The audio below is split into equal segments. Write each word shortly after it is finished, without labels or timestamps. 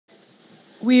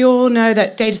we all know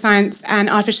that data science and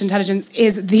artificial intelligence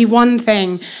is the one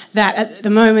thing that at the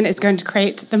moment is going to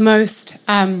create the most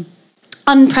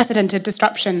unprecedented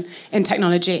disruption in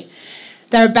technology.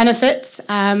 There are benefits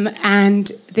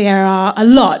and there are a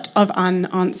lot of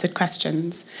unanswered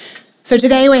questions. So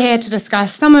today we're here to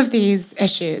discuss some of these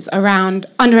issues around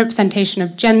underrepresentation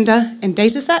of gender in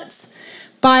data sets,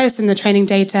 bias in the training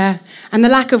data, and the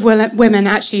lack of women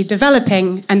actually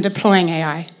developing and deploying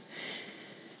AI.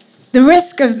 The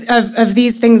risk of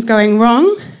these things going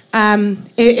wrong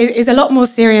is a lot more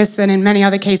serious than in many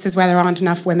other cases where there aren't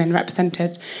enough women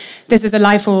represented. This is a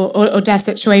life or death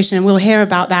situation, and we'll hear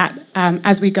about that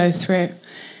as we go through.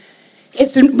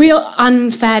 It's a real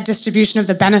unfair distribution of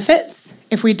the benefits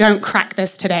if we don't crack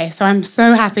this today. So I'm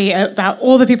so happy about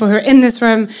all the people who are in this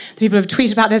room, the people who have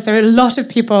tweeted about this. There are a lot of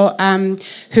people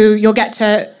who you'll get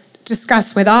to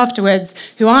discuss with afterwards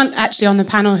who aren't actually on the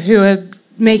panel, who are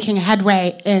making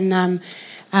headway in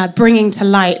bringing to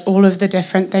light all of the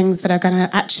different things that are going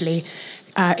to actually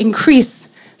increase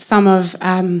some of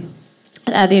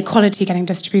the equality getting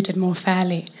distributed more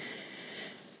fairly.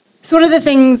 So what are the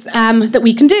things that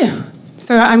we can do?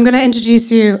 So I'm going to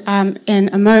introduce you in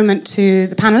a moment to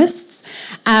the panelists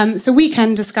so we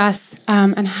can discuss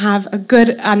and have a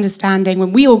good understanding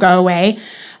when we all go away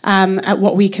at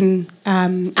what we can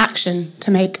action to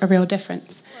make a real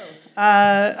difference.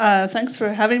 Thanks for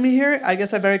having me here. I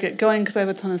guess I better get going because I have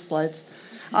a ton of slides.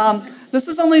 This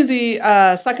is only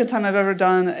the second time I've ever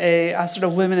done a sort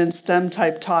of women in STEM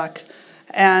type talk.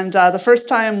 And the first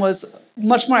time was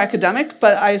much more academic,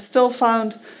 but I still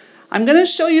found, I'm going to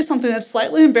show you something that's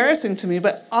slightly embarrassing to me,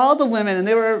 but all the women, and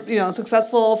they were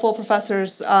successful, full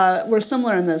professors, were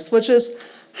similar in this, which is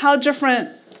how different.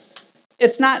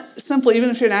 It's not simple, even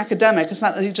if you're an academic. It's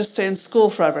not that you just stay in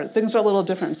school forever. Things are a little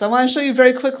different. So I want to show you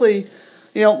very quickly,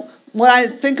 when I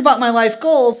think about my life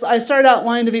goals, I started out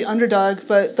wanting to be underdog,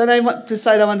 but then I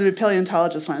decided I wanted to be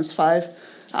paleontologist when I was 5.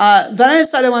 Then I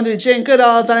decided I wanted to be Jane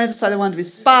Goodall. Then I decided I wanted to be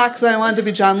Spock. Then I wanted to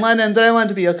be John Lennon. Then I wanted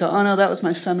to be Yoko Ono. That was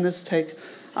my feminist take.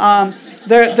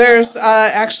 There's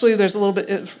a little bit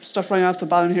of stuff running off the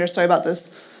bottom here. Sorry about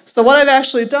this. So what I've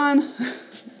actually done...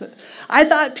 I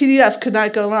thought PDF could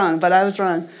not go wrong, but I was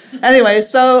wrong. Anyway,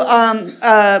 so when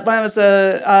I was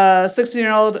a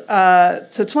 16-year-old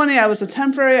to 20, I was a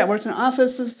temporary. I worked in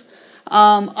offices.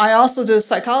 I also did a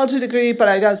psychology degree, but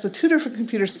I got as a tutor for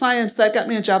computer science. That got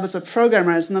me a job as a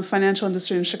programmer. I was in the financial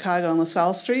industry in Chicago on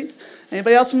LaSalle Street.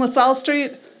 Anybody else from LaSalle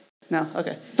Street? No?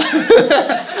 Okay.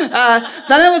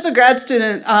 Then I was a grad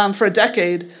student for a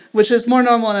decade, which is more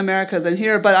normal in America than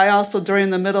here, but I also, during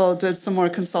the middle, did some more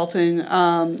consulting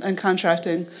and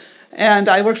contracting. And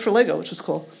I worked for Lego, which was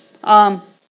cool. And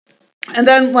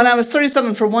then when I was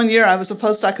 37 for 1 year, I was a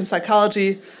postdoc in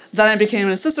psychology. Then I became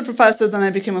an assistant professor. Then I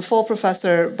became a full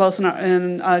professor, both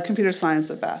in computer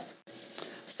science at Bath.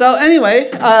 So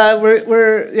anyway, I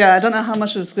don't know how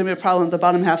much is going to be a problem. The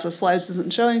bottom half of the slides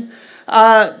isn't showing.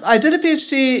 I did a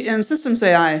PhD in systems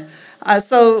AI.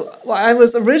 So what I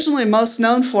was originally most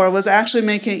known for was actually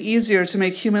making it easier to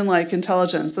make human-like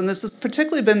intelligence. And this has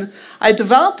particularly I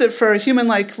developed it for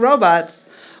human-like robots,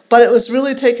 but it was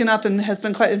really taken up and has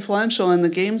been quite influential in the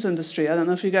games industry. I don't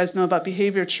know if you guys know about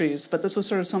behavior trees, but this was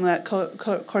sort of some of that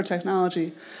core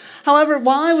technology. However,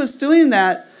 while I was doing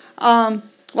that,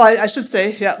 I should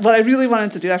say, what I really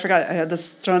wanted to do, I forgot I had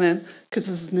this thrown in because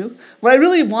this is new. What I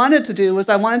really wanted to do was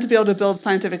I wanted to be able to build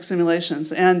scientific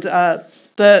simulations. And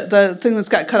the thing that's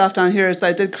got cut off down here is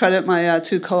I did credit my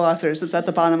 2 co-authors. It's at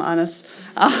the bottom, honest.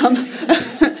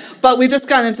 But we just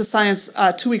got into science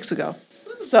 2 weeks ago.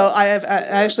 So I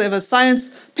actually have a science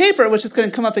paper, which is going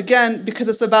to come up again because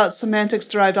it's about semantics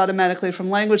derived automatically from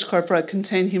language corpora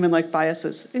contain human-like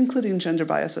biases, including gender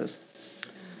biases.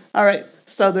 All right,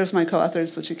 so there's my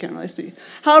co-authors, which you can't really see.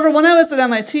 However, when I was at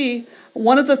MIT,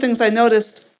 one of the things I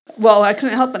noticed, I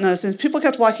couldn't help but notice, is people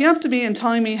kept walking up to me and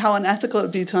telling me how unethical it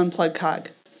would be to unplug Cog.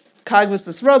 Cog was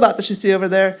this robot that you see over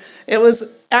there. It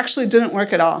actually didn't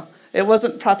work at all. It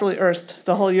wasn't properly earthed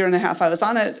the whole year and a half I was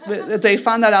on it. They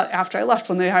found that out after I left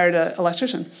when they hired an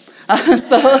electrician.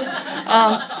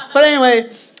 But anyway,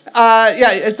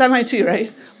 it's MIT,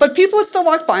 right? But people would still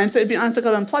walk by and say it'd be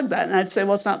unethical to unplug that. And I'd say,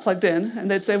 well, it's not plugged in.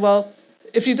 And they'd say, well,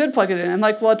 if you did plug it in, I'm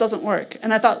like, well, it doesn't work.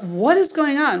 And I thought, what is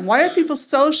going on? Why are people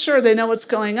so sure they know what's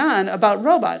going on about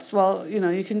robots? Well,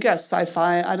 you can guess,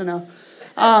 sci-fi, I don't know.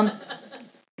 I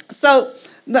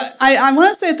want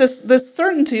to say this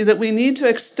certainty that we need to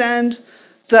extend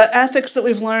the ethics that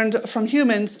we've learned from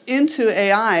humans into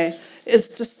AI is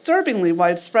disturbingly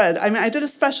widespread. I mean, I did a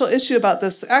special issue about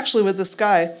this, actually, with this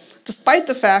guy, despite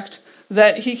the fact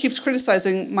that he keeps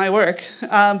criticizing my work,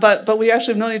 but we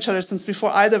actually have known each other since before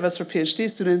either of us were PhD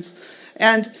students,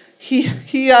 and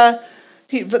so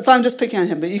I'm just picking on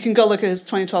him, but you can go look at his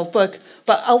 2012 book.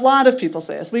 But a lot of people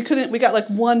say this. We got like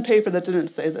one paper that didn't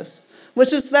say this,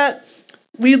 which is that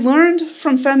we learned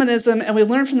from feminism and we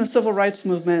learned from the civil rights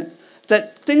movement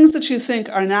that things that you think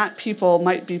are not people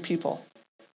might be people.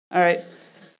 All right?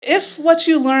 If what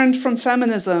you learned from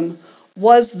feminism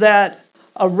was that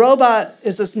a robot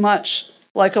is as much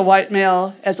like a white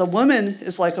male as a woman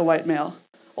is like a white male,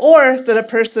 or that a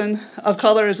person of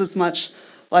color is as much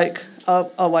like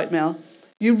a white male,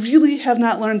 you really have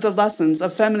not learned the lessons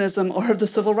of feminism or of the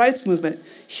civil rights movement.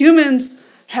 Humans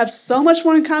have so much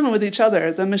more in common with each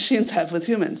other than machines have with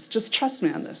humans. Just trust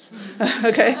me on this,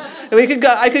 okay?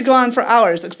 I could go on for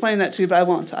hours explaining that to you, but I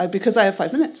won't, because I have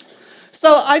 5 minutes.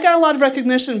 So I got a lot of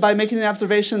recognition by making the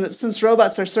observation that since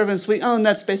robots are servants we own,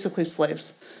 that's basically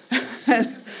slaves.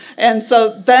 And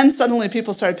so then suddenly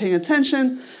people started paying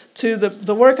attention to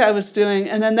the work I was doing,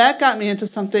 and then that got me into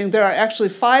something. There are actually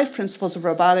 5 principles of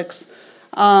robotics.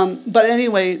 But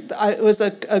anyway, it was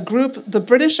a group. The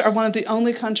British are one of the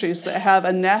only countries that have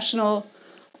a national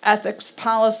ethics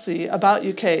policy about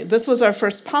UK. This was our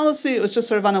first policy. It was just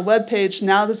sort of on a web page.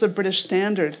 Now there's a British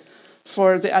standard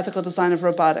for the ethical design of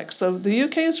robotics. So the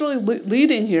UK is really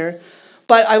leading here.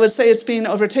 But I would say it's being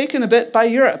overtaken a bit by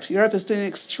Europe. Europe is doing an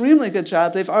extremely good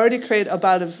job. They've already created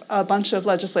about a bunch of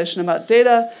legislation about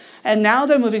data, and now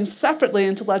they're moving separately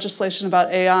into legislation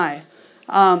about AI.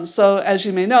 So as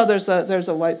you may know, there's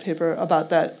a white paper about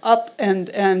that up, and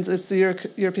it's the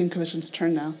European Commission's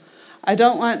turn now. I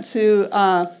don't want to,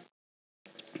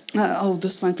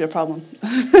 this might be a problem.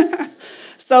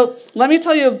 So let me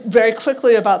tell you very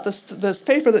quickly about this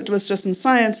paper that was just in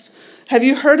Science. Have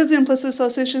you heard of the implicit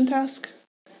association task?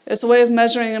 It's a way of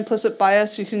measuring implicit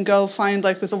bias. You can go find,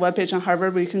 like, there's a webpage on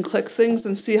Harvard where you can click things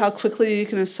and see how quickly you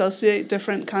can associate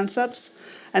different concepts.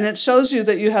 And it shows you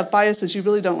that you have biases you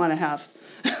really don't want to have,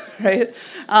 right?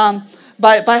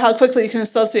 By how quickly you can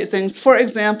associate things. For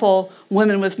example,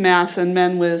 women with math and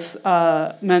men with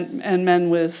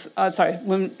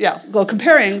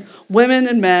comparing women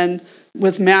and men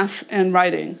with math and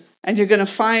writing. And you're going to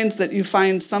find that you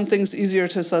find some things easier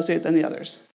to associate than the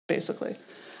others, basically.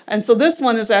 And so this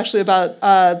one is actually about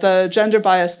the gender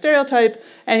bias stereotype,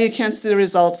 and you can't see the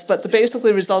results, but the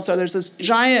basically results are there's this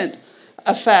giant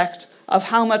effect of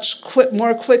how much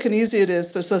more quick and easy it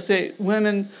is to associate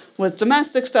women with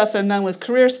domestic stuff and men with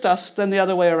career stuff than the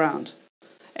other way around.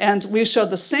 And we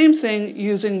showed the same thing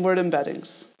using word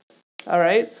embeddings. All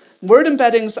right? Word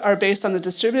embeddings are based on the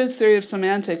distributed theory of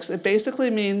semantics. It basically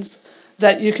means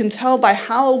that you can tell by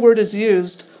how a word is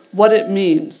used what it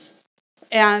means.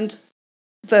 And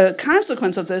the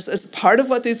consequence of this is part of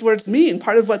what these words mean,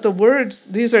 part of what the words,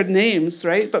 these are names,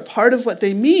 right? But part of what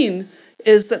they mean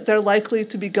is that they're likely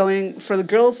to be going, for the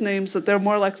girls' names, that they're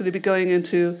more likely to be going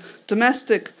into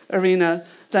domestic arena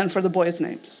than for the boys'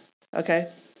 names, okay?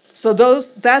 So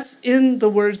that's in the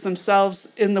words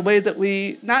themselves, in the way that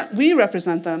not we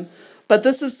represent them, but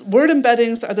word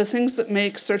embeddings are the things that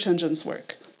make search engines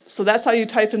work. So that's how you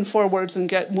type in 4 words and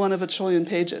get 1 of a trillion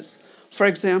pages, for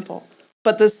example.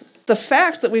 But the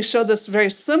fact that we show this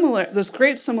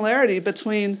great similarity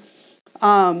between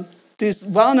these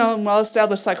well-known,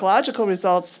 well-established psychological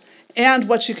results and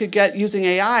what you could get using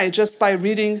AI just by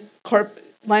reading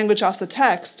language off the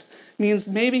text means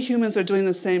maybe humans are doing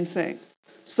the same thing.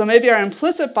 So maybe our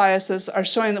implicit biases are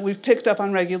showing that we've picked up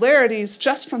on regularities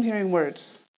just from hearing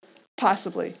words,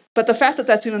 possibly. But the fact that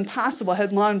that's even possible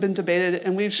had long been debated,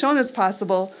 and we've shown it's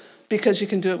possible because you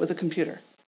can do it with a computer.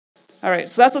 All right,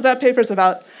 so that's what that paper is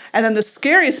about. And then the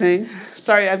scary thing,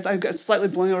 sorry, I'm slightly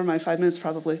blowing over my 5 minutes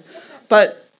probably,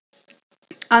 but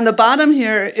on the bottom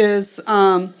here is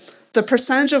the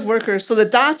percentage of workers. So the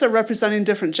dots are representing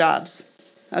different jobs,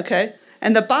 okay?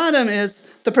 And the bottom is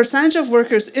the percentage of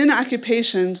workers in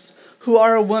occupations who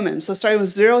are a woman. So starting with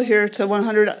 0 here to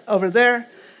 100 over there.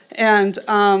 And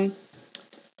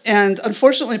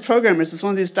unfortunately, programmers is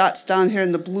one of these dots down here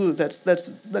in the blue. That's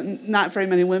not very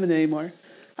many women anymore.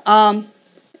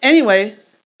 Anyway,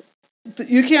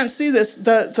 you can't see this.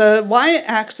 The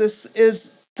y-axis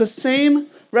is the same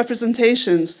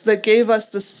representations that gave us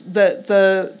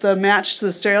the match to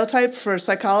the stereotype for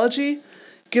psychology,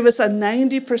 give us a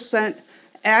 90%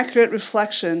 accurate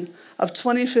reflection of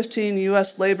 2015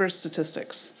 U.S. labor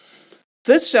statistics.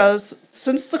 This shows,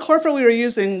 since the corpora we were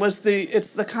using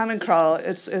it's the Common Crawl,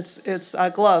 it's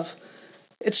GLOVE.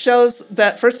 It shows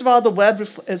that, first of all, the web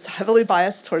is heavily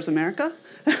biased towards America,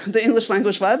 the English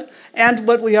language web, and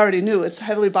what we already knew, it's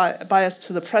heavily biased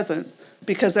to the present,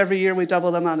 because every year we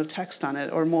double the amount of text on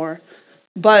it or more.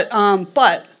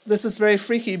 But this is very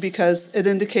freaky because it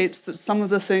indicates that some of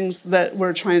the things that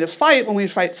we're trying to fight when we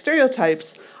fight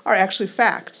stereotypes are actually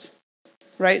facts,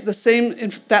 right? The same,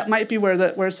 that might be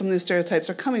where some of these stereotypes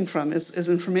are coming from, is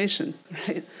information,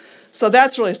 right? So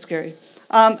that's really scary.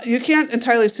 You can't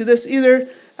entirely see this either.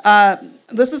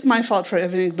 This is my fault for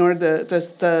having ignored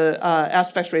the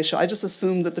aspect ratio. I just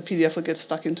assumed that the PDF would get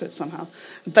stuck into it somehow.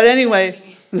 But anyway,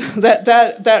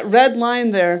 that red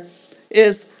line there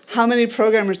is how many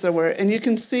programmers there were. And you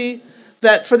can see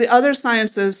that for the other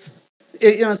sciences,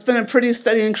 it's been a pretty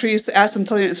steady increase,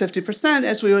 asymptotic at 50%,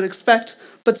 as we would expect.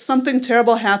 But something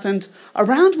terrible happened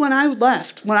around when I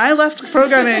left. When I left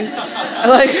programming,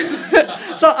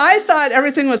 so I thought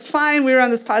everything was fine. We were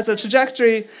on this positive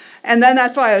trajectory. And then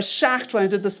that's why I was shocked when I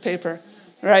did this paper,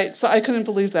 right? So I couldn't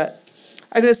believe that.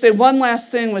 I'm going to say one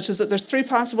last thing, which is that there's 3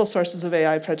 possible sources of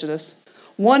AI prejudice.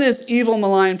 One is evil,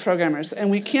 malign programmers.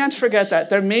 And we can't forget that.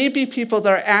 There may be people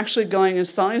that are actually going and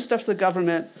selling stuff to the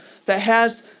government that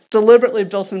has deliberately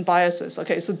built-in biases.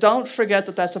 Okay, so don't forget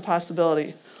that that's a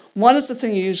possibility. One is the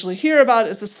thing you usually hear about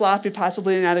is the sloppy,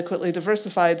 possibly inadequately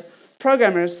diversified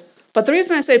programmers. But the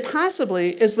reason I say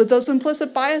possibly is with those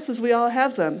implicit biases, we all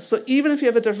have them. So even if you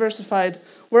have a diversified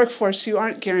workforce, you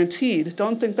aren't guaranteed.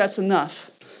 Don't think that's enough.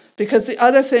 Because the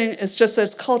other thing is just that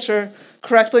it's culture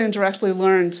correctly and directly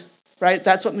learned, right?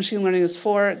 That's what machine learning is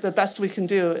for. The best we can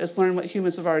do is learn what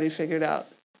humans have already figured out.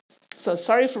 So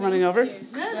sorry for running over. No,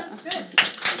 that's good.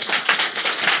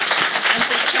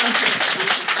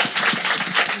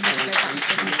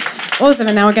 Awesome,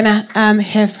 and now we're going to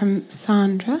hear from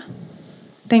Sandra.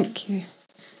 Thank you.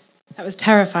 That was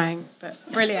terrifying, but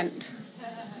brilliant.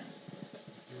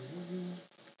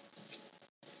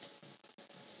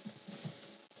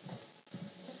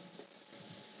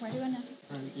 Where do I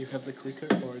navigate? You have the clicker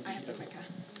or the... I have the clicker.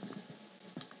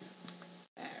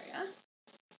 There we are.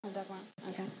 Oh, that one.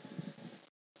 Okay.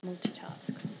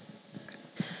 Multitask.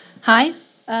 Hi,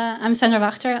 I'm Sandra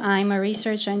Wachter. I'm a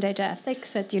researcher in data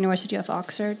ethics at the University of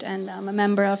Oxford, and I'm a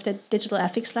member of the Digital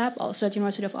Ethics Lab, also at the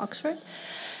University of Oxford.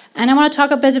 And I want to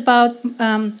talk a bit about,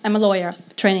 I'm a lawyer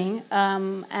training,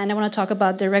 and I want to talk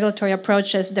about the regulatory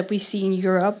approaches that we see in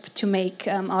Europe to make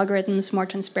algorithms more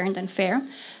transparent and fair.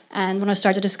 And I want to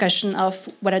start a discussion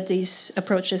of whether these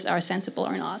approaches are sensible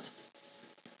or not.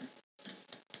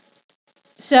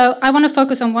 So I want to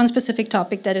focus on one specific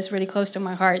topic that is really close to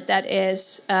my heart, that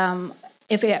is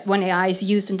when AI is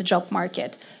used in the job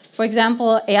market. For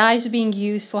example, AI is being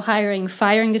used for hiring,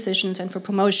 firing decisions, and for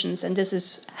promotions, and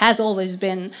this has always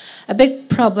been a big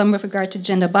problem with regard to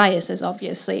gender biases,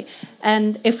 obviously.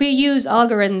 And if we use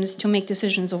algorithms to make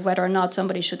decisions of whether or not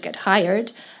somebody should get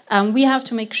hired, we have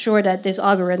to make sure that these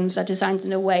algorithms are designed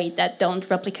in a way that don't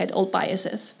replicate old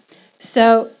biases.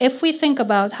 So if we think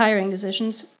about hiring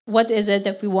decisions, what is it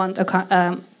that we want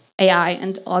AI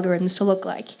and algorithms to look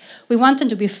like? We want them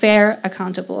to be fair,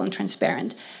 accountable, and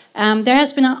transparent. There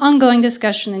has been an ongoing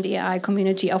discussion in the AI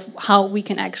community of how we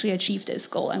can actually achieve this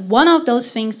goal. And one of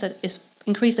those things that is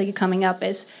increasingly coming up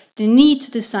is the need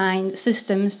to design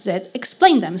systems that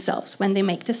explain themselves when they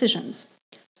make decisions.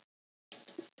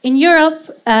 In Europe,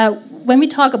 when we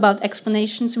talk about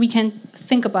explanations, we can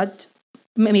think about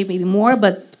maybe more,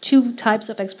 but 2 types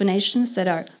of explanations that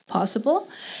are possible.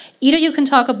 Either you can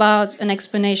talk about an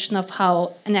explanation of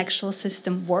how an actual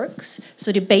system works,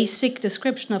 so the basic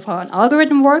description of how an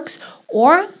algorithm works,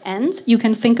 and you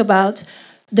can think about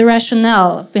the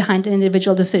rationale behind an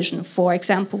individual decision. For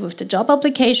example, with the job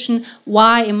application,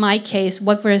 why, in my case,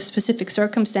 what were specific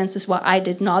circumstances why I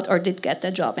did not or did get the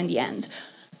job in the end.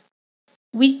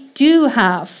 We do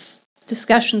have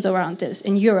discussions around this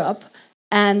in Europe,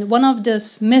 and one of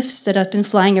those myths that have been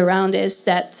flying around is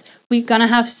that we're going to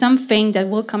have something that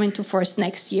will come into force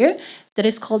next year that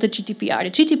is called the GDPR. The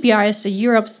GDPR is the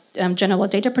Europe's General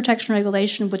Data Protection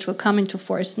Regulation, which will come into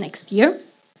force next year.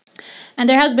 And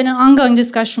there has been an ongoing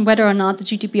discussion whether or not the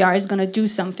GDPR is going to do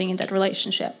something in that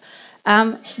relationship.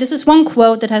 This is one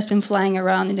quote that has been flying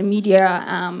around in the media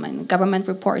and government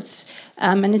reports,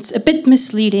 and it's a bit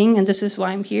misleading, and this is why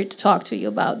I'm here to talk to you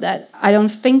about that. I don't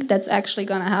think that's actually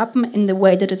going to happen in the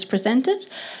way that it's presented,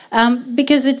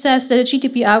 because it says that the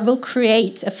GDPR will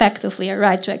create effectively a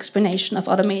right to explanation of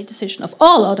automated decision, of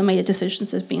all automated decisions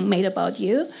that's being made about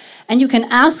you, and you can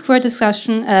ask for a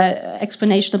discussion,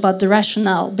 explanation about the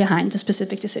rationale behind the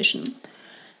specific decision.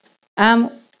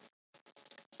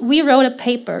 We wrote a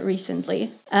paper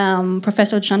recently,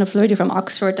 Professor John Fleury from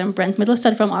Oxford and Brent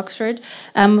Middlestad from Oxford,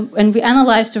 and we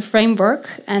analyzed the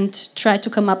framework and tried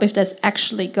to come up if that's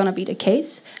actually going to be the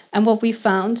case. And what we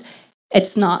found,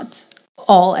 it's not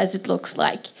all as it looks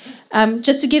like.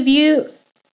 Just to give you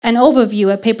an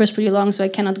overview. A paper is pretty long, so I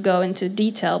cannot go into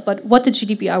detail. But what the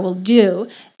GDPR will do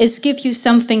is give you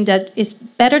something that is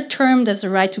better termed as the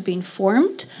right to be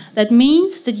informed. That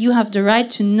means that you have the right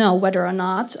to know whether or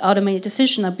not automated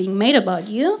decisions are being made about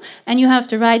you, and you have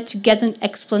the right to get an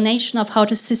explanation of how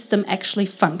the system actually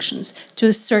functions to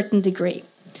a certain degree.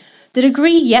 The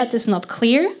degree yet is not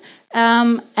clear.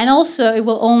 And also, it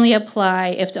will only apply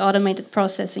if the automated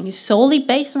processing is solely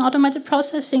based on automated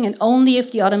processing and only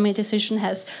if the automated decision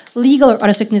has legal or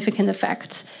other significant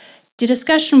effects. The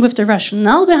discussion with the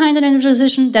rationale behind an individual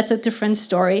decision, that's a different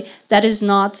story. That is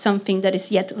not something that is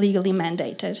yet legally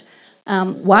mandated.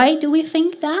 Why do we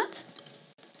think that?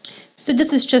 So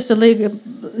this is just a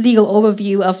legal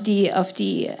overview of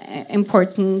the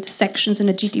important sections in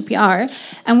the GDPR.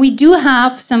 And we do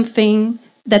have something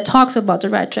that talks about the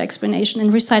right to explanation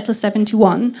in Recital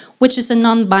 71, which is a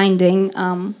non-binding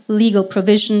legal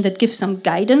provision that gives some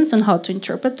guidance on how to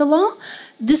interpret the law.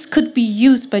 This could be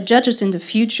used by judges in the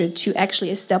future to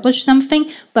actually establish something,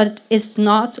 but it's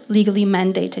not legally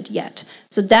mandated yet.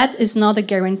 So that is not a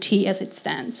guarantee as it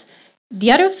stands.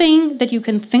 The other thing that you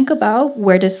can think about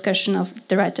where discussion of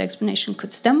the right to explanation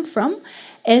could stem from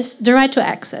is the right to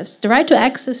access. The right to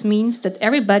access means that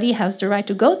everybody has the right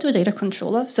to go to a data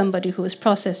controller, somebody who is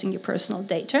processing your personal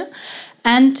data,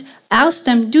 and ask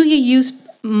them, do you use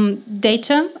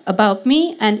data about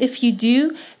me? And if you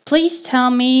do, please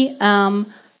tell me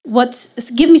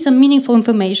give me some meaningful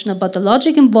information about the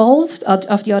logic involved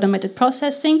of the automated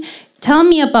processing. Tell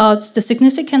me about the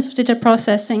significance of data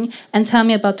processing and tell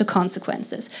me about the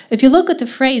consequences. If you look at the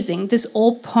phrasing, this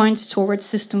all points towards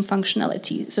system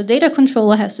functionality. So data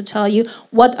controller has to tell you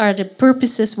what are the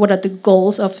purposes, what are the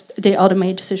goals of the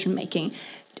automated decision making.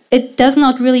 It does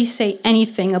not really say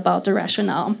anything about the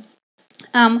rationale.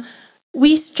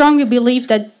 We strongly believe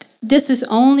that this is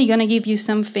only going to give you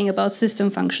something about system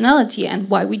functionality,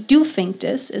 and why we do think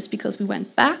this is because we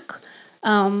went back.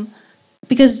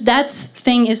 Because that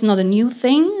thing is not a new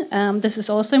thing. This is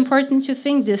also important to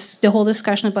think. The whole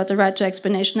discussion about the right to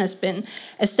explanation has been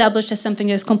established as something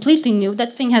that is completely new.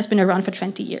 That thing has been around for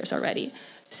 20 years already.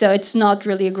 So it's not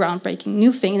really a groundbreaking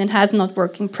new thing, and it has not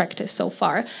worked in practice so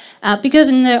far. Because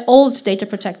in the old Data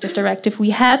Protective Directive, we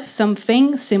had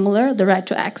something similar, the right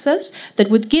to access, that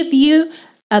would give you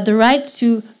the right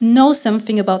to know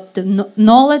something about the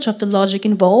knowledge of the logic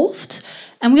involved.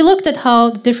 And we looked at how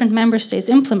the different member states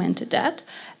implemented that.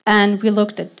 And we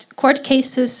looked at court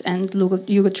cases and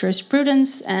legal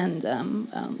jurisprudence and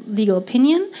legal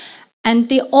opinion. And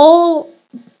they all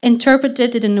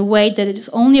interpreted it in a way that it is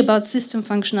only about system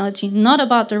functionality, not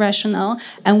about the rationale.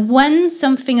 And when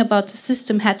something about the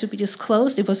system had to be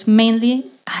disclosed, it was mainly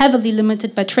heavily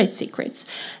limited by trade secrets.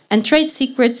 And trade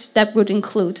secrets that would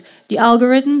include the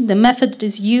algorithm, the method that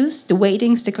is used, the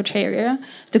weightings, the criteria,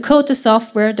 the code, the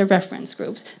software, the reference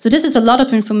groups. So this is a lot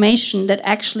of information that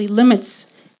actually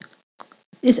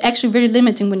is actually very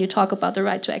limiting when you talk about the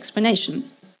right to explanation.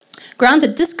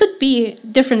 Granted, this could be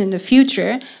different in the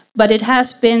future, but it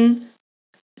has been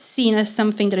seen as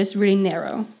something that is really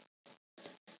narrow.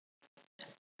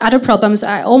 Other problems,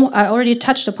 I already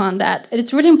touched upon that.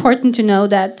 It's really important to know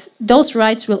that those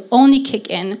rights will only kick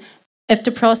in if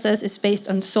the process is based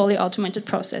on solely automated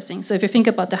processing. So if you think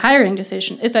about the hiring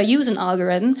decision, if I use an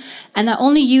algorithm and I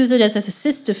only use it as an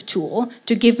assistive tool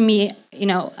to give me,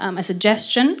 a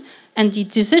suggestion, and the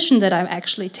decision that I'm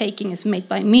actually taking is made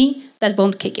by me, that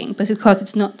won't kick in because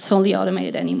it's not solely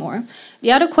automated anymore.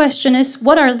 The other question is,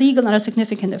 what are legal and other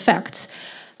significant effects?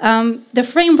 The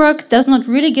framework does not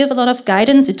really give a lot of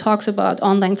guidance. It talks about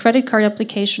online credit card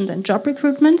applications and job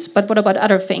recruitments, but what about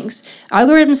other things?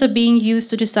 Algorithms are being used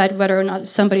to decide whether or not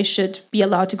somebody should be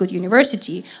allowed to go to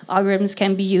university. Algorithms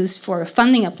can be used for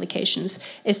funding applications.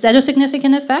 Is that a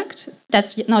significant effect?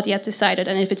 That's not yet decided.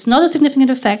 And if it's not a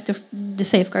significant effect, the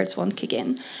safeguards won't kick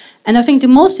in. And I think the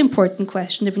most important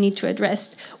question that we need to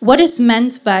address, what is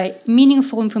meant by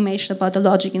meaningful information about the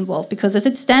logic involved? Because as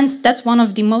it stands, that's one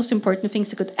of the most important things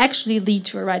that could actually lead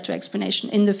to a right to explanation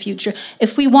in the future,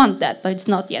 if we want that, but it's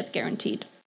not yet guaranteed.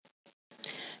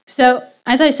 So,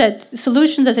 as I said,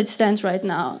 solutions as it stands right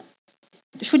now,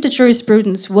 should the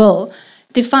jurisprudence will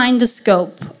define the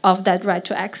scope of that right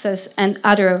to access and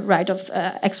other right of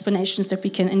explanations that we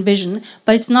can envision,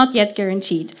 but it's not yet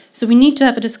guaranteed. So we need to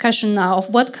have a discussion now of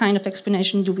what kind of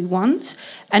explanation do we want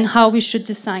and how we should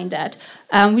design that.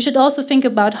 We should also think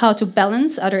about how to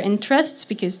balance other interests,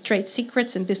 because trade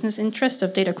secrets and business interests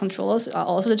of data controllers are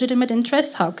also legitimate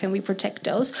interests. How can we protect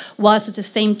those, whilst at the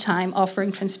same time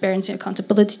offering transparency and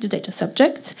accountability to data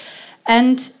subjects?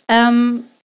 And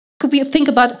could we think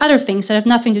about other things that have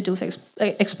nothing to do with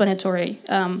explanatory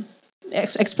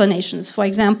explanations. For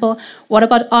example, what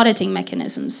about auditing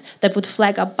mechanisms that would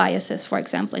flag up biases, for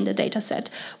example, in the data set?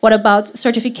 What about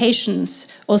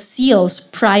certifications or seals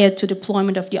prior to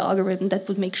deployment of the algorithm that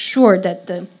would make sure that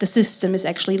the system is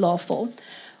actually lawful?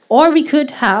 Or we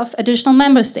could have additional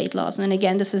member state laws. And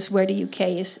again, this is where the UK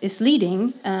is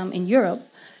leading in Europe,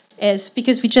 is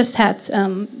because we just had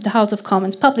the House of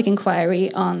Commons public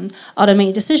inquiry on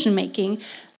automated decision making.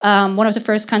 One of the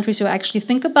first countries who actually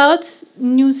think about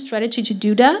new strategy to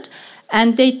do that.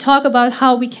 And they talk about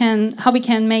how we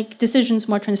can make decisions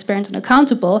more transparent and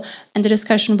accountable, and the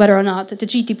discussion whether or not the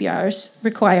GDPR's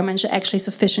requirements are actually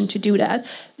sufficient to do that.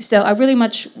 So I really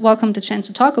much welcome the chance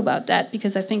to talk about that,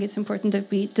 because I think it's important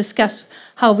that we discuss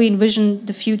how we envision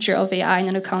the future of AI in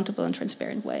an accountable and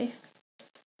transparent way.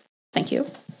 Thank you.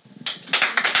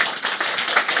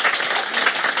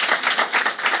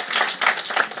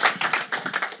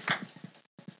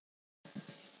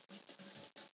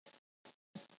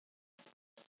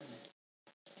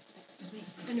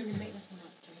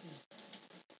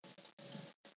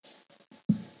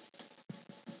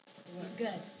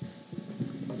 Good.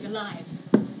 You're live.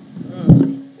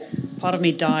 Part of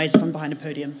me dies if I'm behind a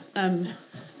podium.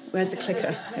 Where's the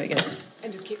clicker? There we go.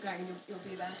 And just keep going, you'll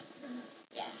be there.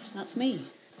 Yeah, that's me.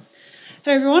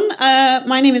 Hello, everyone.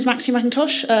 My name is Maxine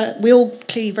Mackintosh. We're all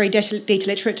clearly very data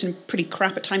literate and pretty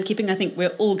crap at timekeeping. I think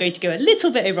we're all going to go a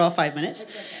little bit over our 5 minutes.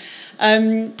 Where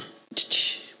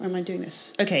am I doing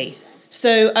this? Okay.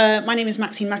 So my name is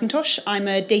Maxine Mackintosh. I'm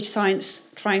a data science,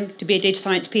 trying to be a data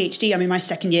science PhD. I'm in my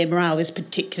second year. Morale is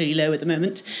particularly low at the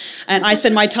moment. And I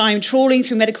spend my time trawling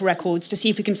through medical records to see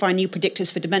if we can find new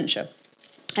predictors for dementia.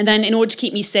 And then in order to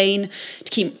keep me sane, to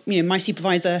keep my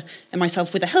supervisor and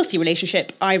myself with a healthy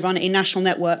relationship, I run a national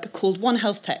network called One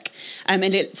HealthTech. And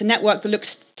it's a network that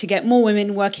looks to get more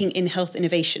women working in health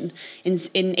innovation. In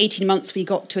 18 months, we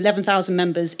got to 11,000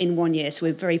 members in 1 year, so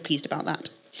we're very pleased about that.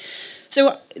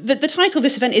 So the title of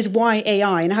this event is Why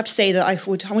AI? And I have to say that I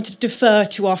wanted to defer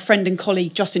to our friend and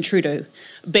colleague Justin Trudeau,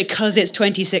 because it's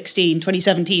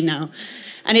 2017 now.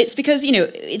 And it's because,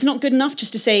 it's not good enough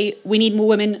just to say we need more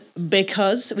women,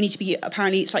 because we need to be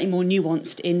apparently slightly more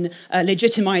nuanced in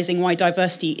legitimising why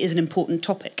diversity is an important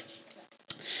topic.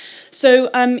 So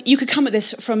you could come at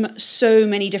this from so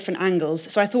many different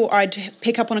angles. So I thought I'd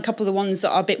pick up on a couple of the ones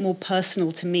that are a bit more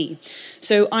personal to me.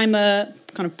 So I'm a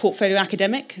kind of portfolio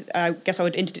academic. I guess I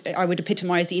would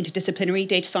epitomise the interdisciplinary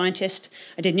data scientist.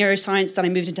 I did neuroscience, then I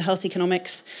moved into health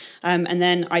economics, and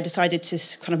then I decided to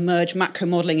kind of merge macro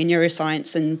modelling and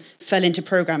neuroscience and fell into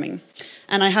programming.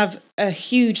 And I have a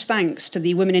huge thanks to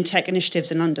the Women in Tech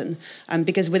initiatives in London,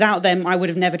 because without them, I would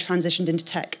have never transitioned into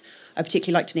tech. I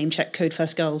particularly like to name check Code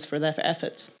First Girls for their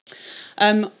efforts.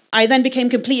 I then became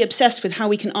completely obsessed with how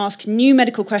we can ask new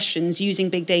medical questions using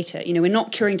big data. We're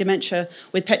not curing dementia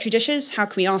with Petri dishes. How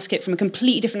can we ask it from a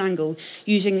completely different angle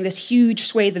using this huge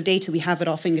swathe of data we have at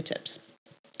our fingertips?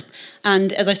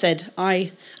 And as I said,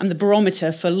 I am the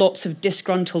barometer for lots of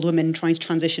disgruntled women trying to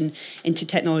transition into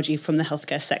technology from the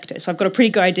healthcare sector. So I've got a pretty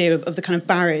good idea of the kind of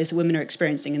barriers that women are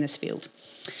experiencing in this field.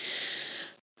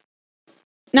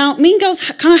 Now, mean girls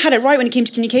kind of had it right when it came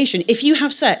to communication. If you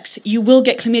have sex, you will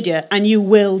get chlamydia and you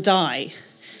will die.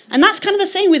 And that's kind of the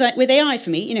same with AI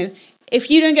for me.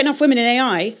 If you don't get enough women in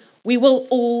AI, we will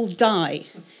all die.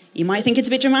 You might think it's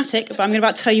a bit dramatic, but I'm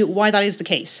about to tell you why that is the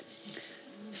case.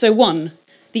 So 1,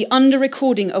 the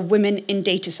under-recording of women in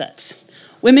data sets.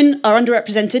 Women are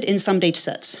underrepresented in some data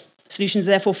sets. Solutions are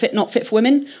therefore not fit for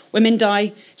women. Women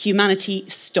die, humanity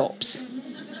stops.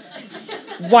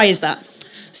 Why is that?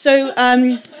 So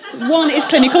 1 is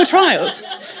clinical trials.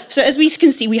 So as we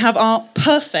can see, we have our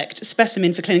perfect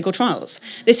specimen for clinical trials.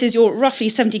 This is your roughly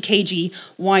 70 kg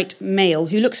white male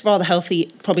who looks rather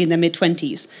healthy, probably in their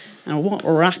mid-20s. And what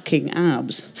racking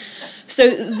abs. So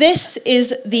this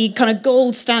is the kind of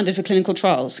gold standard for clinical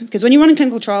trials. Because when you run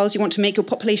clinical trials, you want to make your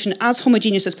population as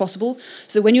homogeneous as possible,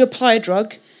 so that when you apply a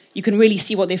drug, you can really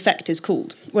see what the effect is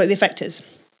called, what the effect is.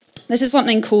 This is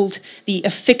something called the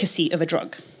efficacy of a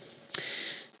drug.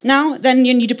 Now, then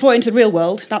when you deploy it into the real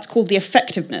world, that's called the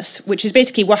effectiveness, which is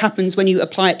basically what happens when you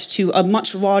apply it to a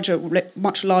much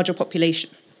larger population.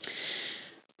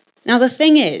 Now, the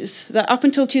thing is that up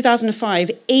until 2005,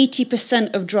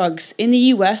 80% of drugs in the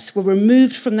US were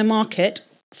removed from the market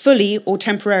fully or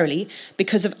temporarily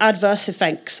because of adverse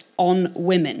effects on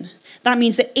women. That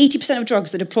means that 80% of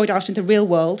drugs that deployed out into the real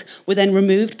world were then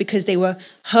removed because they were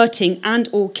hurting and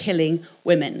or killing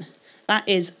women. That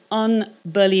is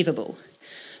unbelievable.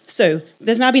 So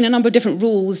there's now been a number of different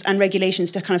rules and regulations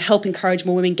to kind of help encourage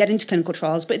more women get into clinical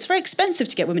trials, but it's very expensive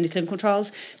to get women into clinical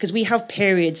trials because we have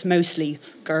periods mostly.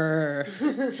 Grrr.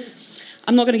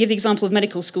 I'm not going to give the example of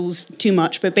medical schools too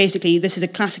much, but basically this is a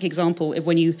classic example of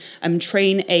when you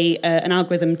train an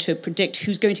algorithm to predict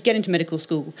who's going to get into medical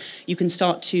school. You can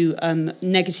start to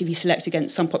negatively select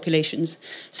against some populations.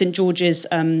 St. George's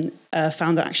found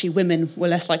that actually women were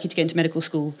less likely to get into medical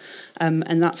school,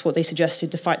 and that's what they suggested,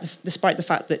 despite the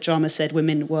fact that JAMA said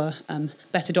women were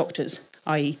better doctors,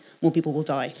 i.e. more people will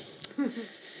die.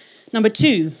 Number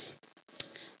 2,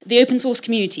 the open source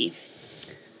community.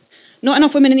 Not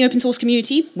enough women in the open source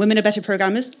community. Women are better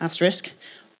programmers, asterisk.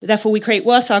 Therefore, we create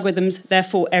worse algorithms.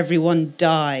 Therefore, everyone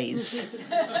dies.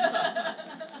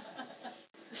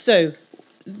 So,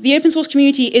 the open source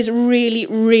community is really,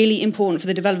 really important for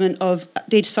the development of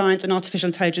data science and artificial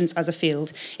intelligence as a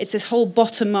field. It's this whole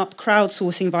bottom-up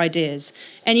crowdsourcing of ideas.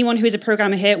 Anyone who is a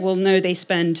programmer here will know they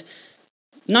spend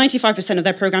 95% of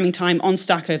their programming time on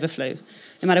Stack Overflow.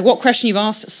 No matter what question you've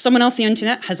asked, someone else on the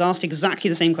internet has asked exactly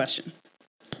the same question.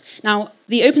 Now,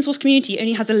 the open source community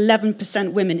only has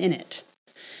 11% women in it.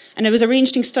 And there was a really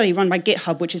interesting study run by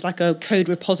GitHub, which is like a code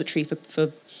repository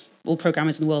for all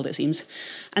programmers in the world, it seems.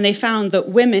 And they found that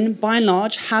women, by and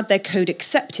large, had their code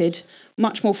accepted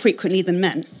much more frequently than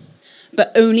men,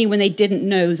 but only when they didn't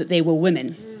know that they were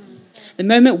women. The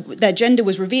moment their gender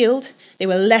was revealed, they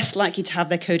were less likely to have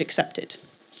their code accepted.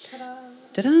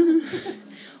 Ta-da!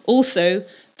 Also,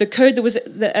 the code that was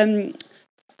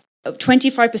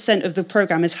 25% of the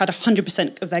programmers had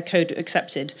 100% of their code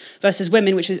accepted, versus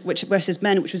women, versus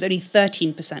men, which was only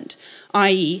 13%.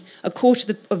 I.e., a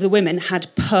quarter of the women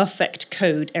had perfect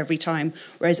code every time,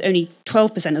 whereas only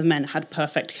 12% of the men had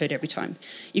perfect code every time.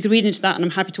 You could read into that, and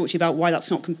I'm happy to talk to you about why that's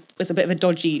a bit of a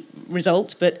dodgy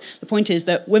result. But the point is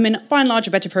that women, by and large,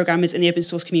 are better programmers in the open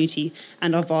source community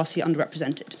and are vastly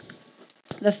underrepresented.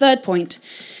 The third point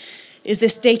is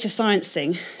this data science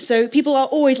thing. So people are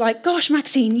always like, gosh,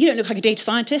 Maxine, you don't look like a data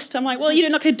scientist. I'm like, well, you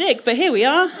don't look a dick, but here we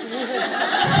are.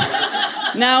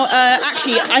 Now,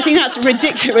 actually, I think that's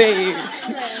ridiculous.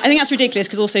 I think that's ridiculous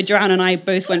because also Joanne and I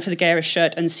both went for the garish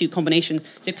shirt and suit combination.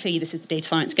 So clearly this is the data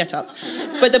science get-up.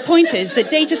 But the point is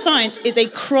that data science is a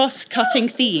cross-cutting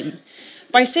theme.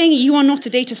 By saying you are not a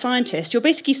data scientist, you're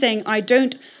basically saying I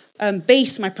don't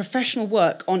base my professional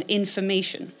work on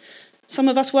information. Some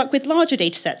of us work with larger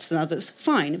data sets than others,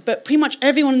 fine, but pretty much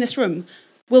everyone in this room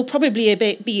will probably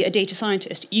be a data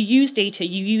scientist. You use data,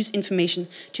 you use information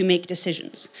to make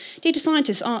decisions. Data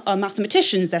scientists are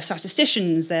mathematicians, they're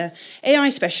statisticians, they're AI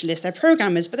specialists, they're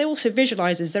programmers, but they're also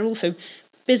visualizers, they're also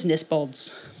business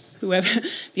bods, whoever,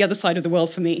 the other side of the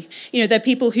world for me. You know, they're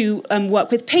people who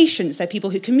work with patients, they're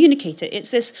people who communicate it.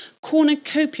 It's this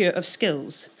cornucopia of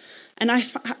skills. And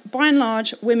by and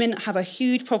large, women have a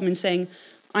huge problem in saying,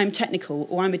 I'm technical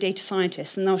or I'm a data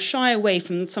scientist, and they'll shy away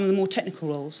from some of the more technical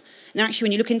roles. And actually,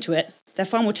 when you look into it, they're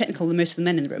far more technical than most of the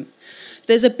men in the room. So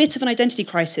there's a bit of an identity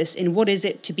crisis in what is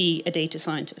it to be a data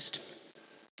scientist.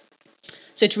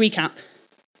 So to recap,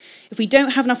 if we don't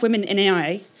have enough women in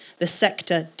AI, the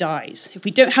sector dies. If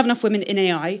we don't have enough women in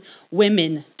AI,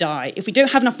 women die. If we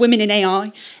don't have enough women in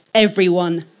AI,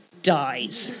 everyone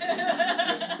dies.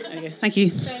 There we go. Thank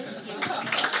you.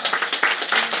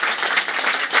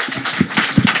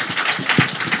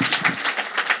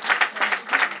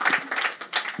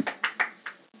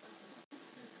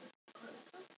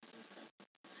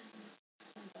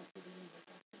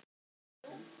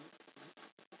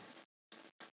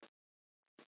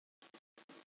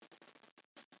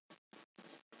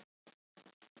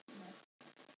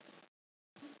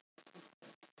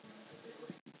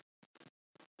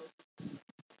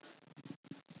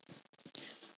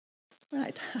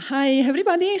 Right. Hi,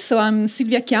 everybody. So I'm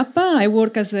Silvia Chiappa. I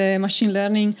work as a machine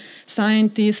learning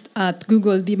scientist at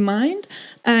Google DeepMind.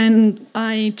 And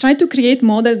I try to create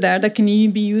models there that can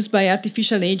be used by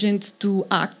artificial agents to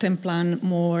act and plan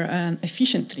more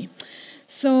efficiently.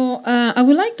 So I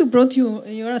would like to draw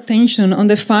your attention on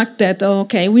the fact that,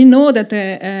 okay, we know that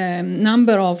the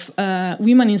number of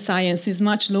women in science is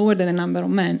much lower than the number of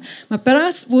men. But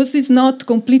perhaps what is not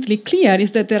completely clear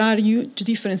is that there are huge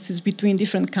differences between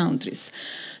different countries.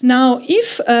 Now,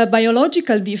 if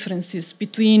biological differences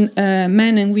between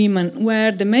men and women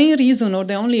were the main reason or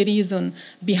the only reason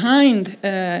behind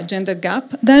gender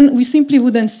gap, then we simply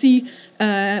wouldn't see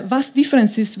vast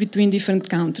differences between different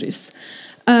countries.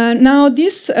 Now,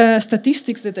 these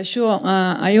statistics that I show,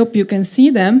 I hope you can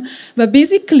see them, but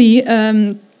basically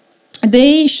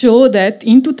they show that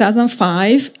in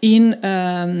 2005 in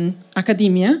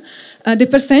academia, the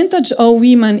percentage of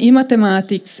women in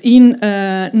mathematics in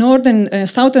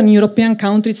southern European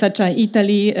countries such as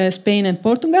Italy, Spain and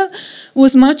Portugal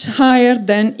was much higher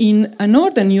than in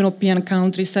northern European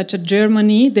countries such as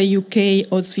Germany, the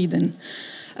UK or Sweden.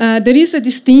 there is a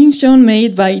distinction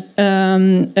made by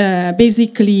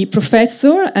basically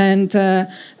professor and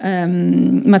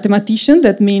mathematician,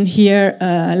 that mean here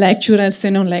lecturers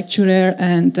and non-lecturer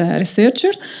and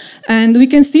researchers. And we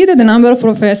can see that the number of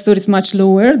professors is much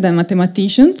lower than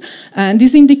mathematicians. And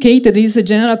this indicates that there is a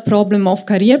general problem of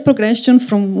career progression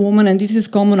from women, and this is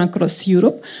common across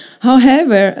Europe.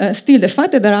 However, still the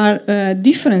fact that there are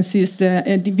differences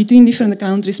between different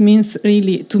countries means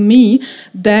really, to me,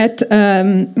 that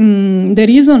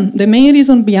the main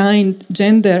reason behind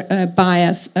gender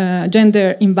bias,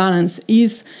 gender imbalance,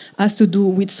 has to do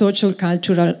with social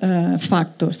cultural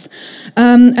factors.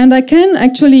 And I can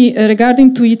actually,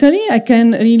 regarding to Italy, I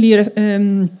can really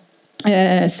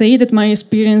say that my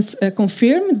experience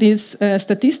confirmed these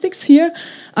statistics here.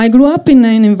 I grew up in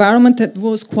an environment that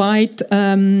was quite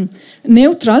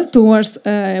neutral towards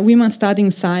women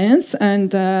studying science,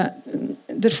 and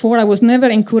therefore I was never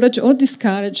encouraged or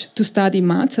discouraged to study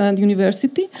maths at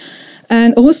university.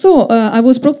 And also, I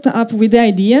was brought up with the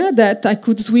idea that I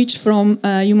could switch from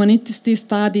humanistic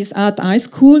studies at high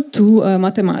school to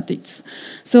mathematics.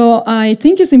 So I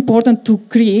think it's important to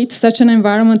create such an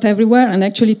environment everywhere, and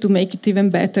actually to make it even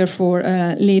better for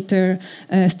later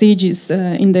stages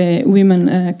in the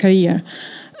women career.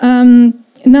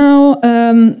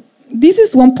 This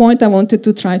is one point I wanted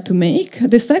to try to make.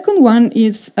 The second one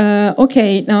is,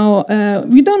 okay, now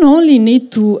we don't only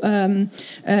need to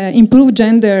improve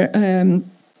gender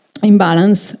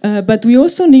imbalance, but we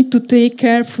also need to take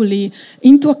carefully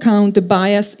into account the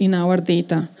bias in our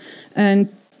data. And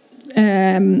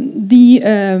the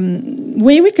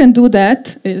way we can do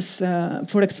that is,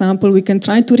 for example, we can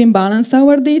try to rebalance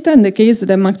our data. In the case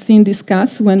that Maxine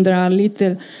discussed, when there are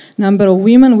little number of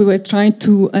women, we were trying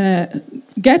to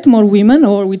get more women,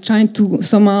 or we're trying to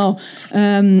somehow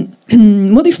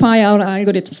modify our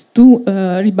algorithms to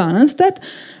rebalance that.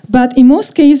 But in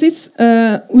most cases,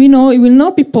 we know it will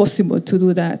not be possible to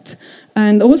do that.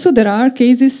 And also there are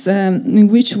cases in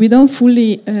which we don't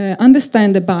fully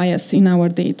understand the bias in our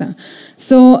data.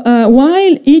 So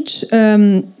while each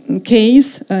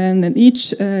case and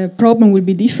each problem will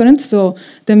be different, so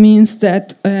that means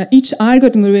that each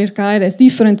algorithm will require a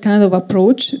different kind of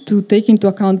approach to take into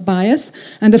account bias,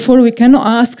 and therefore we cannot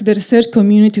ask the research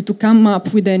community to come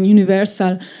up with an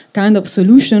universal kind of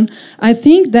solution. I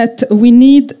think that we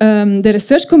need the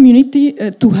research community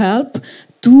to help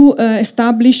to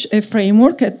establish a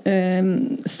framework,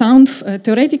 a sound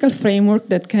theoretical framework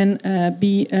that can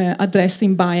be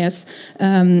addressing bias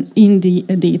in the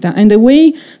data. And the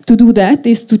way to do that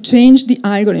is to change the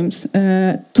algorithms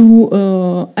to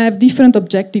have different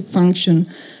objective function.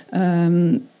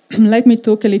 Let me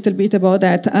talk a little bit about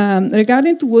that.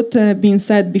 Regarding to what been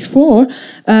said before,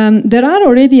 there are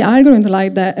already algorithms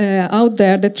like that out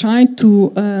there that try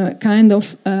to kind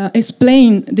of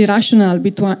explain the rationale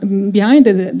behind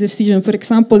the decision. For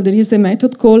example, there is a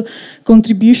method called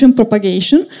contribution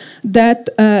propagation that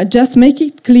just make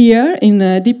it clear in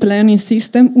a deep learning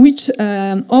system which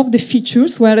of the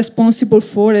features were responsible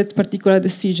for a particular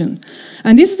decision.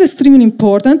 And this is extremely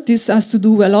important. This has to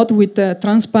do a lot with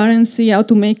transparency, how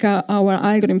to make our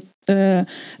algorithm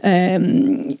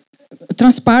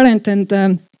transparent,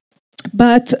 and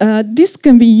but this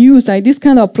can be used, like this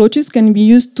kind of approaches can be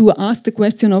used to ask the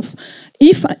question of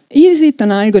is it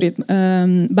an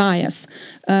algorithm bias?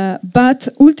 But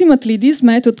ultimately this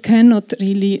method cannot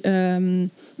really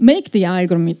make the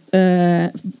algorithm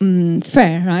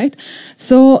fair, right?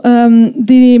 So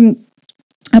the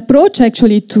approach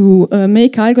actually to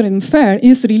make algorithm fair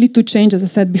is really to change, as I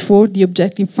said before, the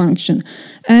objective function.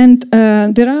 And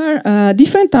there are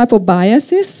different types of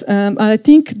biases. I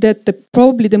think that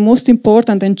probably the most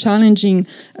important and challenging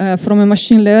from a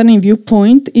machine learning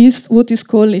viewpoint is what is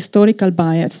called historical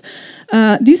bias.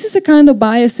 This is a kind of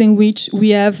bias in which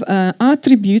we have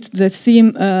attributes that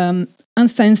seem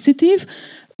insensitive,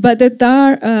 but that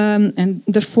are, and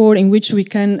therefore in which we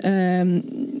can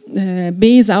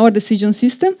base our decision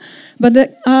system, but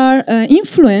that are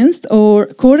influenced or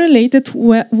correlated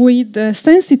with the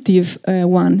sensitive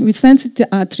one, with sensitive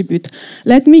attribute.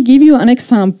 Let me give you an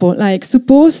example. Like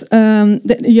suppose,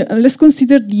 let's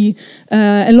consider the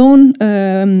alone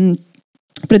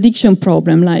prediction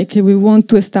problem, like we want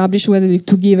to establish whether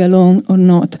to give a loan or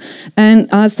not. And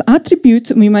as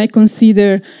attribute, we might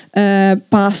consider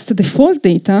past default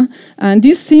data, and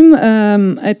this seems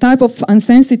a type of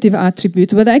insensitive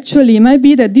attribute, but actually it might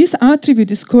be that this attribute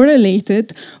is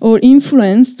correlated or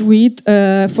influenced with,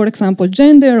 for example,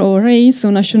 gender or race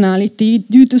or nationality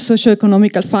due to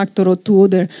socioeconomical factor or to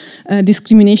other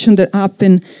discrimination that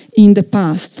happen in the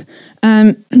past.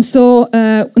 So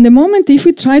in the moment, if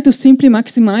we try to simply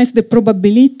maximize the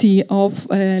probability of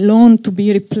a loan to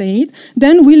be replayed,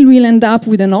 then we will end up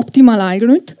with an optimal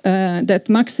algorithm that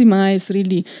maximizes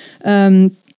really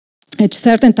a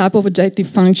certain type of objective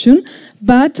function,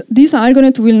 but this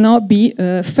algorithm will not be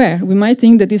fair. We might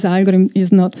think that this algorithm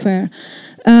is not fair.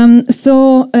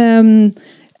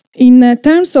 In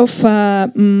terms of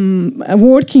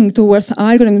working towards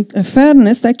algorithm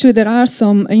fairness, actually there are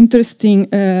some interesting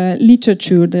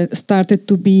literature that started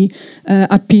to be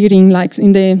appearing like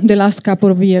in the last couple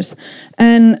of years.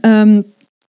 And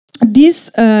this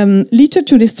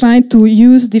literature is trying to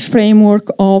use the framework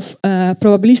of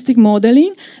probabilistic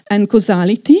modeling and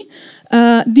causality.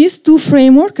 These two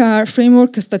frameworks are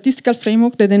statistical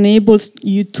framework that enables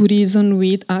you to reason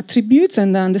with attributes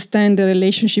and understand the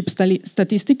relationship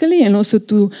statistically, and also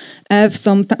to have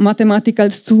some mathematical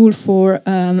tool for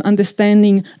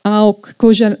understanding how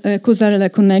causal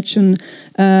connection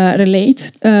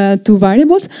relate to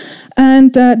variables.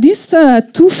 And these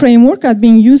two frameworks are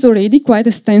being used already quite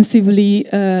extensively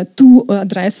to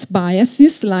address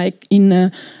biases, like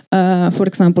in, for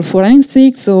example,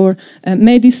 forensics or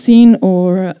medicine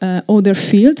or other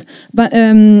field, but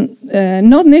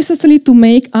not necessarily to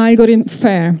make algorithm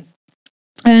fair.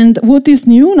 And what is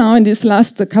new now in this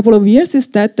last couple of years is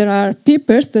that there are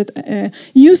papers that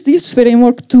use this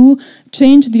framework to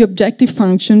change the objective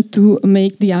function to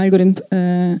make the algorithm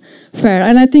fair.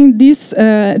 And I think this,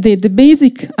 the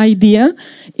basic idea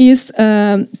is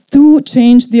to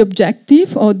change the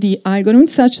objective of the algorithm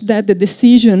such that the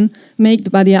decision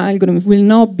made by the algorithm will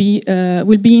not be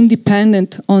will be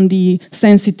independent on the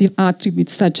sensitive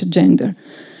attributes such as gender.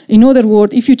 In other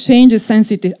words, if you change a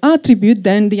sensitive attribute,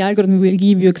 then the algorithm will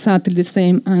give you exactly the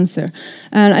same answer.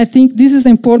 And I think this is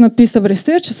an important piece of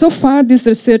research. So far, this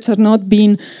research has not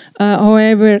been,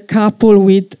 however, coupled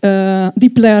with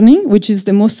deep learning, which is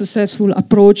the most successful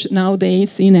approach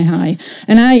nowadays in AI.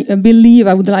 And I believe,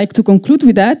 I would like to conclude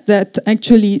with that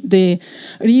actually the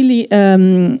really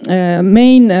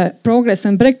main progress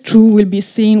and breakthrough will be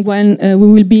seen when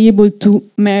we will be able to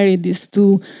marry these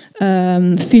two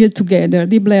field together,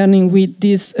 deep learning with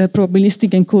this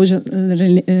probabilistic and causal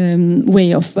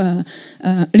way of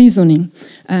reasoning.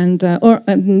 And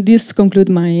this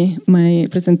concludes my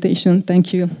presentation.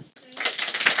 Thank you.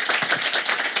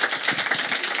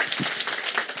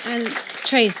 And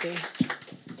Tracey.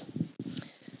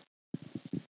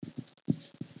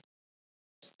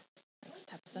 Thanks,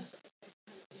 Tabitha.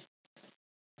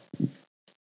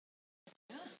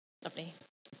 Lovely.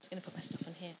 I'm just going to put my stuff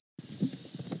on here.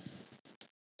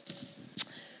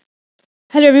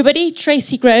 Hello everybody,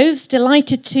 Tracey Groves,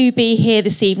 delighted to be here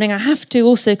this evening. I have to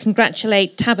also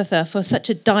congratulate Tabitha for such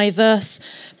a diverse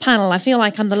panel. I feel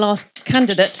like I'm the last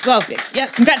candidate. Well, yeah,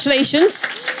 congratulations.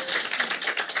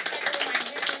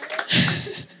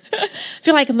 I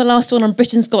feel like I'm the last one on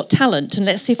Britain's Got Talent, and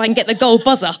let's see if I can get the gold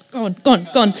buzzer. Go on, go on,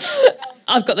 go on.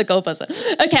 I've got the gold buzzer.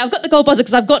 Okay, I've got the gold buzzer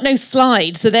because I've got no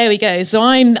slides, so there we go. So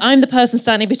I'm the person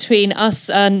standing between us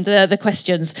and the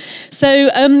questions. So,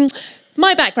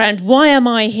 my background, why am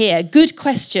I here? Good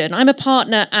question. I'm a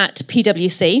partner at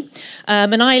PwC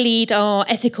and I lead our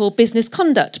ethical business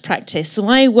conduct practice. So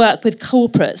I work with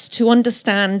corporates to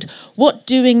understand what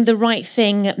doing the right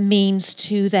thing means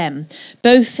to them,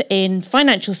 both in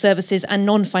financial services and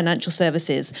non-financial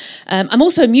services. I'm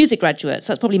also a music graduate,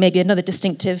 so that's probably maybe another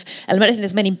distinctive element. I think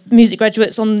there's many music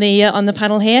graduates on the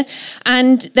panel here.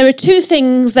 And there are two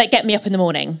things that get me up in the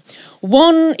morning.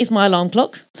 One is my alarm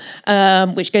clock,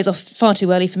 which goes off far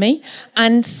too early for me.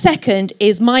 And second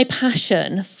is my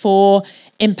passion for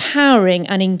empowering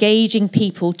and engaging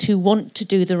people to want to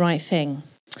do the right thing.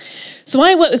 So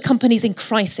I work with companies in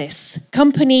crisis,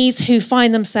 companies who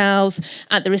find themselves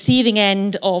at the receiving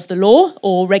end of the law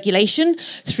or regulation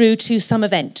through to some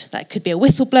event. That could be a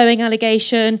whistleblowing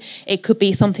allegation, it could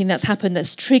be something that's happened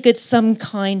that's triggered some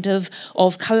kind of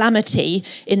calamity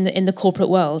in the corporate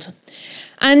world.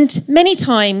 And many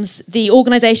times the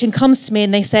organisation comes to me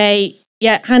and they say,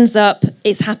 yeah, hands up,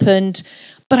 it's happened,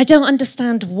 but I don't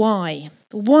understand why.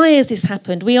 Why has this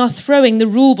happened? We are throwing the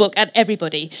rule book at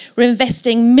everybody. We're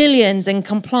investing millions in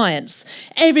compliance.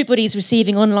 Everybody's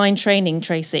receiving online training,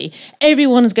 Tracey.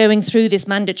 Everyone's going through this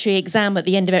mandatory exam at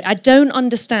the end of it. I don't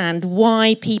understand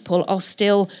why people are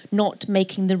still not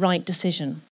making the right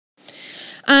decision.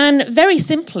 And very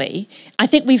simply, I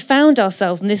think we've found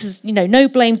ourselves, and this is, no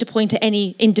blame to point at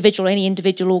any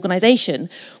individual organisation,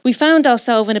 we found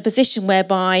ourselves in a position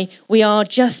whereby we are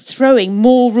just throwing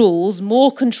more rules,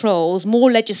 more controls,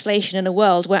 more legislation in a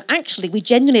world where actually we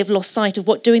genuinely have lost sight of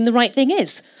what doing the right thing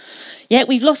is. Yeah,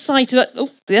 we've lost sight of... Oh,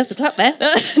 there's a clap there.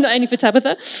 Not only for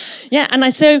Tabitha. Yeah,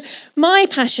 and so my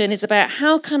passion is about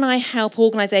how can I help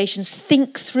organisations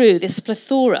think through this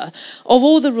plethora of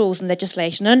all the rules and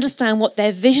legislation, understand what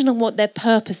their vision and what their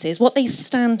purpose is, what they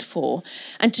stand for,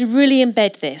 and to really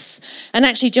embed this. And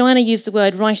actually, Joanna used the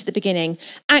word right at the beginning.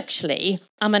 Actually,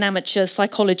 I'm an amateur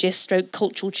psychologist stroke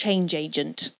cultural change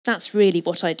agent. That's really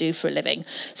what I do for a living.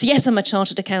 So yes, I'm a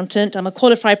chartered accountant. I'm a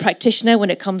qualified practitioner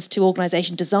when it comes to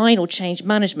organisation design or change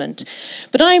management.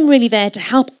 But I'm really there to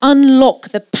help unlock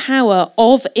the power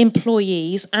of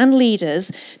employees and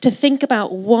leaders to think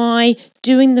about why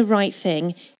doing the right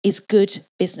thing is good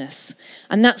business.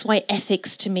 And that's why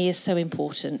ethics to me is so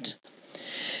important.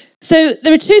 So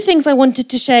there are two things I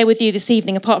wanted to share with you this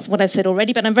evening, apart from what I've said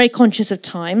already, but I'm very conscious of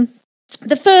time.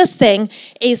 The first thing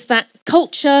is that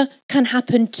culture can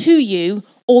happen to you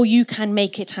or you can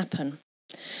make it happen.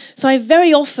 So I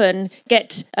very often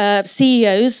get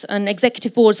CEOs and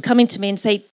executive boards coming to me and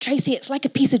say, Tracey, it's like a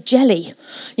piece of jelly.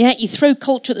 Yeah, you throw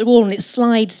culture at the wall and it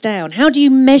slides down. How do you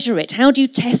measure it? How do you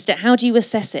test it? How do you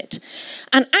assess it?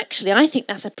 And actually, I think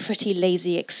that's a pretty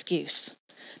lazy excuse.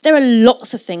 There are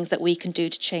lots of things that we can do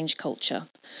to change culture.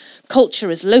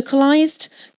 Culture is localized.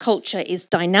 Culture is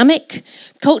dynamic.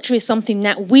 Culture is something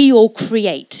that we all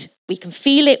create. We can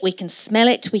feel it, we can smell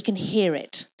it, we can hear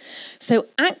it. So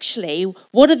actually,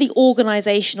 what are the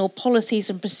organizational policies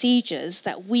and procedures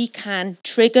that we can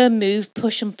trigger, move,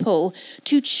 push and pull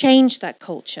to change that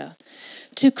culture?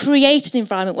 To create an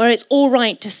environment where it's all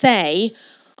right to say,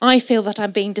 I feel that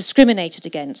I'm being discriminated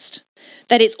against.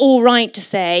 That it's all right to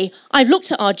say, I've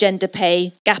looked at our gender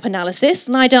pay gap analysis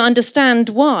and I don't understand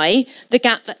why the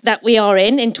gap that we are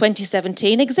in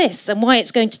 2017 exists and why it's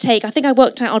going to take, I think I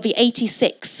worked out I'll be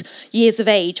 86 years of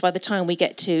age by the time we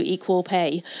get to equal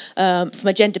pay from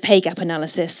a gender pay gap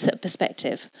analysis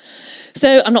perspective.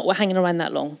 So I'm not hanging around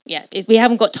that long. Yeah, we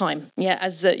haven't got time. Yeah,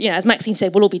 as Maxine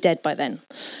said, we'll all be dead by then.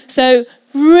 So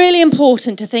really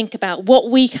important to think about what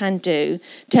we can do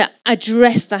to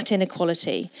address that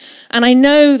inequality. And I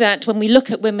know that when we look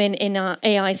at women in our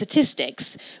AI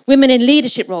statistics, women in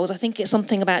leadership roles, I think it's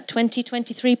something about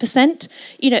 20-23%.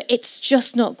 It's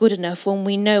just not good enough when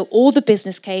we know all the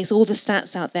business case, all the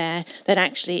stats out there that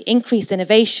actually increased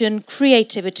innovation,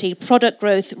 creativity, product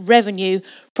growth, revenue,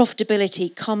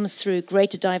 profitability comes through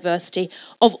greater diversity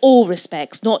of all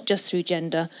respects, not just through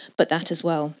gender, but that as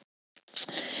well.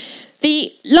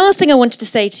 The last thing I wanted to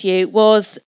say to you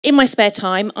was, in my spare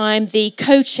time, I'm the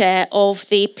co-chair of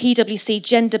the PwC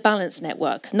Gender Balance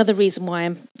Network. Another reason why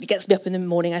it gets me up in the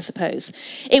morning, I suppose.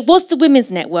 It was the Women's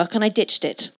Network, and I ditched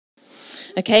it.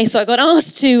 Okay, so I got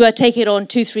asked to take it on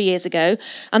 2-3 years ago,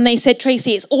 and they said,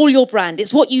 Tracey, it's all your brand.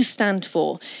 It's what you stand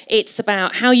for. It's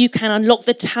about how you can unlock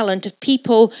the talent of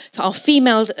people, our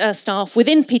female staff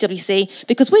within PwC,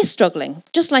 because we're struggling.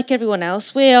 Just like everyone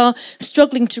else, we are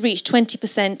struggling to reach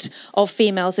 20% of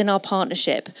females in our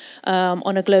partnership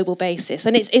on a global basis.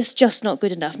 And it's just not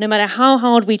good enough. No matter how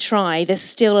hard we try, there's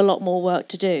still a lot more work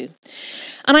to do.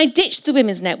 And I ditched the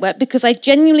Women's Network because I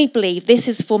genuinely believe this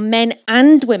is for men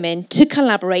and women to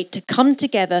collaborate, to come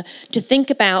together, to think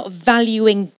about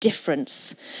valuing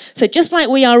difference. So just like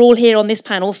we are all here on this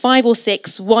panel, 5 or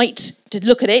 6 white, to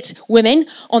look at it, women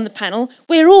on the panel,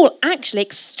 we're all actually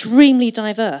extremely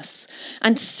diverse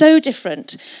and so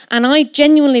different. And I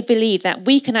genuinely believe that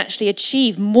we can actually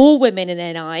achieve more women in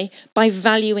NI by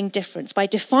valuing difference, by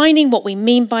defining what we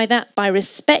mean by that, by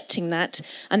respecting that,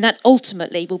 and that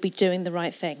ultimately will be doing the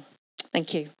right thing.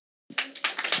 Thank you.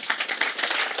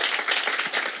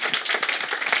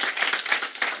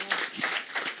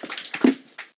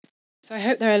 So I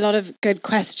hope there are a lot of good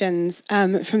questions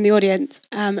from the audience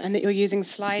and that you're using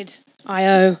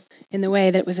Slide.io in the way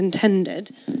that it was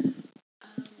intended.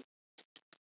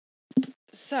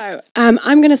 So I'm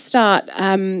going to start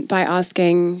by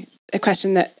asking a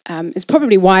question that is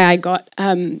probably why I got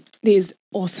these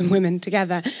awesome women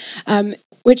together,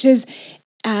 which is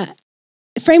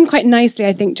framed quite nicely,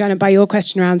 I think, Joanna, by your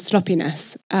question around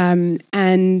sloppiness.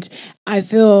 And I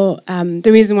feel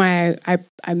the reason why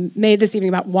I made this evening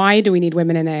about why do we need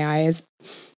women in AI is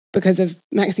because of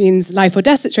Maxine's life or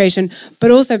death situation,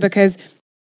 but also because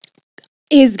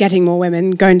is getting more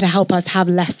women going to help us have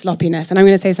less sloppiness? And I'm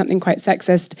going to say something quite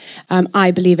sexist.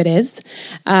 I believe it is.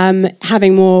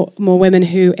 Having more women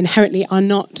who inherently are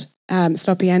not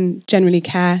sloppy and generally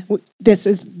care. This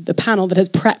is the panel that has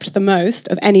prepped the most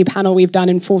of any panel we've done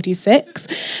in 46.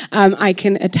 I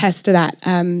can attest to that.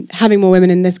 Having more women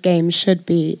in this game should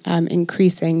be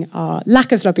increasing our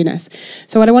lack of sloppiness.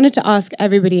 So what I wanted to ask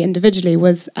everybody individually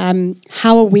was,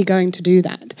 how are we going to do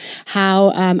that?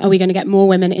 How are we going to get more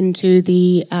women into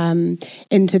the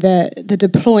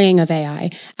deploying of AI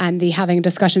and the having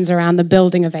discussions around the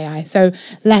building of AI? So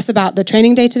less about the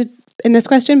training data in this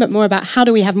question, but more about how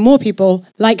do we have more people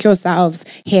like yourselves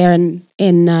here in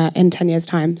 10 years'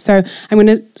 time. So I'm going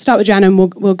to start with Joanna, and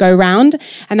we'll go round,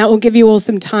 and that will give you all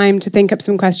some time to think up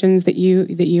some questions that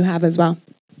you have as well.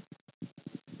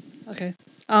 Okay.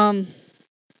 I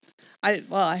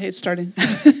hate starting.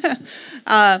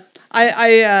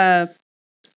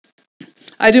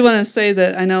 I do want to say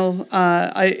that I know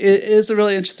it is a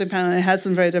really interesting panel, and it has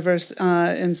been very diverse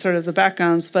in sort of the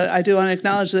backgrounds, but I do want to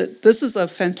acknowledge that this is a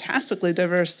fantastically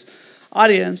diverse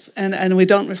audience, and we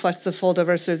don't reflect the full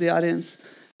diversity of the audience.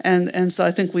 And so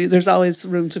I think there's always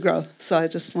room to grow. So I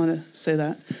just want to say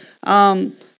that.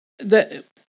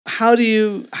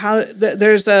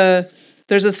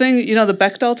 There's a thing, the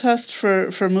Bechdel test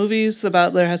for movies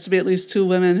about there has to be at least 2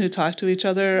 women who talk to each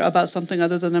other about something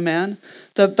other than a man.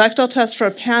 The Bechdel test for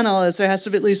a panel is there has to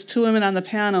be at least 2 women on the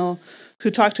panel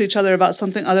who talk to each other about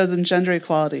something other than gender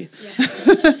equality.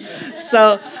 Yeah.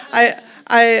 So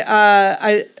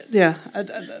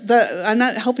I'm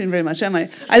not helping very much, am I?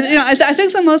 I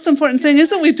think the most important thing is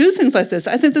that we do things like this.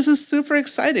 I think this is super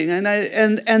exciting, and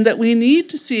that we need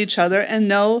to see each other and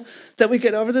know that we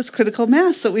get over this critical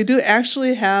mass, that we do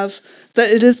actually have, that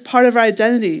it is part of our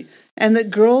identity, and that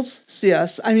girls see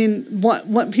us. I mean,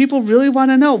 what people really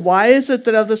want to know, why is it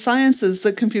that of the sciences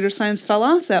that computer science fell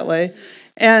off that way?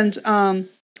 And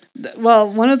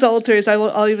one of the old theories,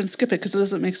 I'll even skip it because it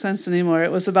doesn't make sense anymore.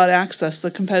 It was about access,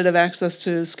 the competitive access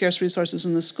to scarce resources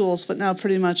in the schools, but now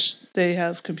pretty much they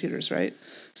have computers, right?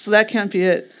 So that can't be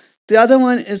it. The other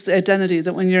one is the identity,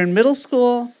 that when you're in middle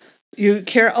school, you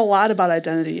care a lot about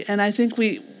identity. And I think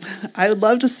I would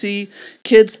love to see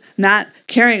kids not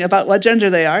caring about what gender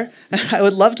they are. I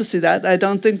would love to see that. I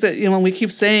don't think that, when we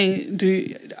keep saying,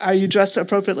 are you dressed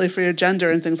appropriately for your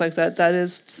gender and things like that, that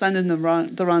is sending the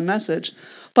wrong message.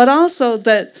 But also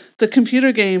that the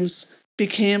computer games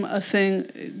became a thing.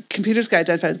 Computers got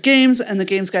identified with games, and the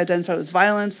games got identified with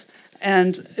violence,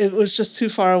 and it was just too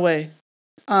far away.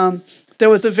 There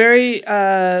was a very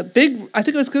big, I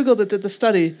think it was Google that did the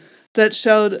study, that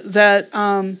showed that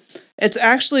it's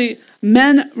actually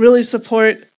men really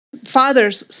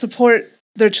fathers support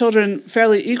their children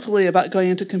fairly equally about going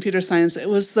into computer science. It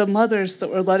was the mothers that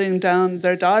were letting down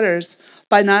their daughters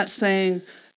by not saying,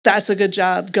 that's a good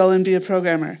job, go and be a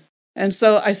programmer. And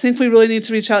so I think we really need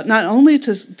to reach out not only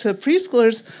to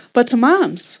preschoolers, but to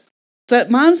moms. That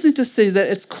moms need to see that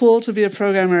it's cool to be a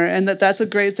programmer and that that's a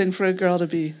great thing for a girl to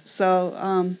be. So,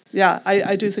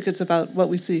 I do think it's about what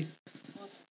we see.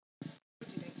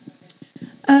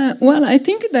 Well, I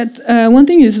think that one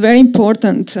thing is very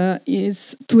important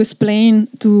is to explain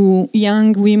to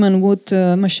young women what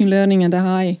machine learning and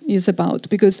AI is about,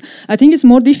 because I think it's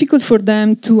more difficult for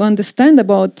them to understand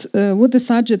about what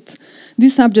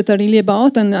these subjects are really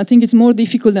about, and I think it's more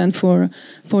difficult than for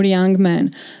young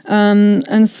men.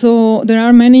 And so there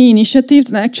are many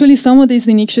initiatives, actually some of these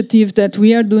initiatives that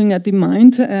we are doing at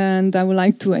DeepMind, and I would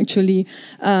like to actually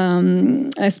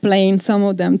explain some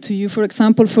of them to you. For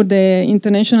example, for the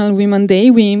International Women's Day,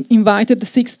 we invited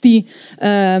 60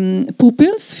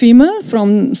 pupils, female,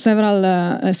 from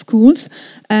several schools,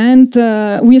 and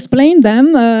we explained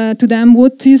to them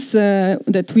what is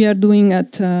that we are doing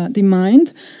at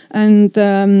DeepMind, and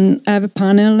have a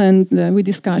panel and with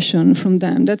discussion from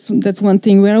them. That's one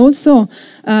thing. We're also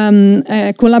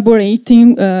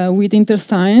collaborating with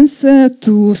InterScience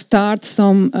to start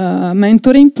some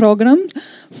mentoring programs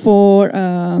for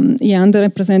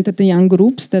underrepresented young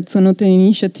groups. That's another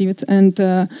initiative. And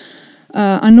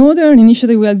another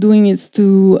initiative we are doing is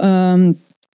to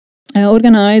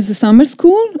organize a summer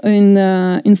school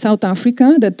in South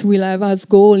Africa that will have as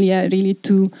goal, really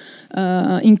to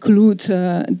include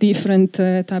different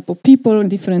type of people,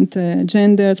 different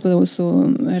genders, but also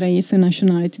race and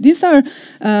nationality. These are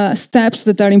steps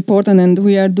that are important, and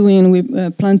we are doing. We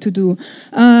plan to do,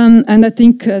 and I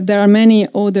think there are many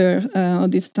other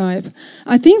of this type.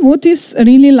 I think what is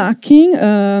really lacking,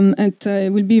 and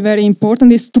will be very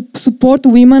important, is to support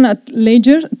women at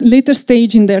later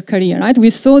stage in their career. Right, we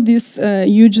saw this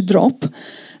huge drop.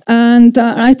 And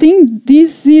I think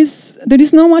this is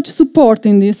is not much support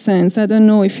in this sense. I don't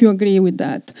know if you agree with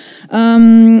that.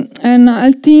 And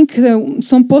I think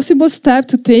some possible step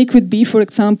to take would be, for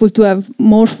example, to have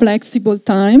more flexible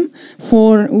time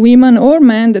for women or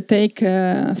men that take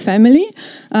family.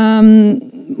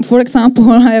 For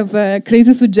example, I have a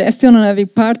crazy suggestion on having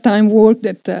part-time work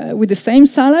that with the same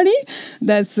salary.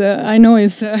 That's I know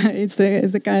it's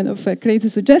a kind of a crazy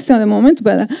suggestion at the moment,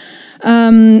 but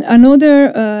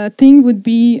another thing would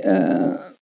be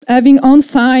having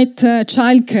on-site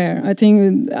childcare. I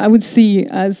think I would see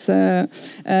as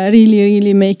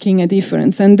really making a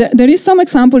difference. And there is some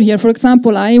example here. For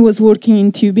example, I was working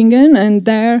in Tübingen, and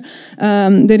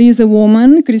there is a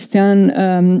woman, Christiane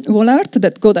Wollert,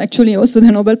 that got actually also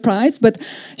the Nobel Prize, but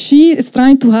she is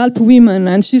trying to help women,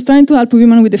 and she's trying to help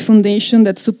women with a foundation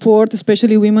that support,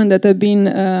 especially women that have been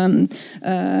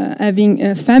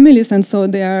having families, and so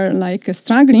they are like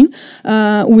struggling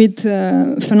with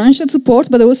financial support,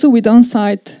 but also with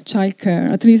on-site childcare.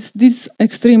 At least this is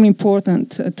extremely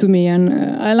important to me, and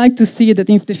I like to see that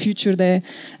in the future.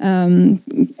 And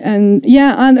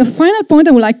a final point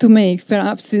I would like to make,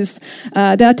 perhaps, is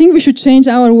that I think we should change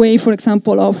our way, for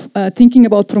example, of thinking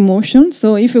about promotion.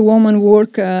 So if a woman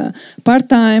work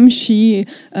part-time, she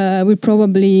will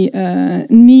probably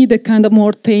need a kind of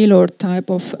more tailored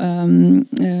type of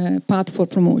path for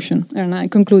promotion. And I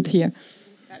conclude here.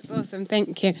 That's awesome.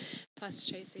 Thank you. Pass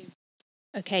to Tracey.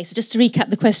 Okay, so just to recap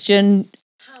the question,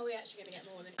 how are we actually going to get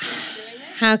more women into doing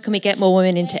this? how can we get more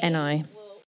women into NI?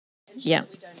 Yeah.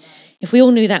 If we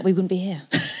all knew that, we wouldn't be here.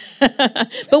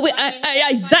 But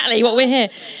exactly what we're here.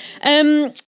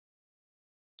 I'm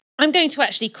going to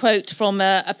actually quote from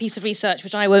a piece of research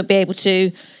which I won't be able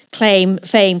to claim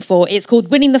fame for. It's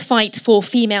called Winning the Fight for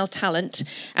Female Talent.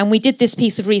 And we did this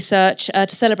piece of research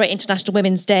to celebrate International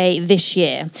Women's Day this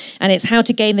year. And it's how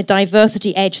to gain the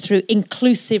diversity edge through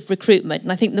inclusive recruitment.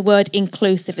 And I think the word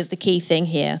inclusive is the key thing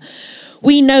here.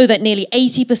 We know that nearly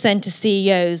 80% of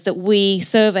CEOs that we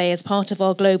survey as part of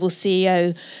our global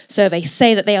CEO survey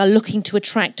say that they are looking to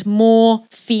attract more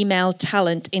female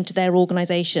talent into their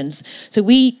organizations. So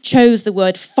we chose the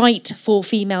word fight for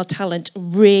female talent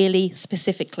really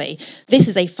specifically. This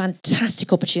is a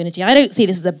fantastic opportunity. I don't see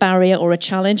this as a barrier or a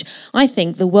challenge. I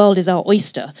think the world is our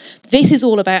oyster. This is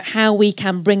all about how we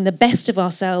can bring the best of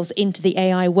ourselves into the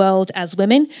AI world as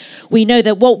women. We know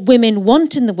that what women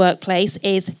want in the workplace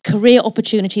is career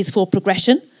opportunities for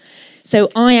progression. So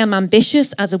I am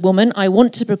ambitious as a woman. I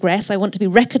want to progress. I want to be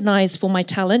recognised for my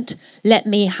talent. Let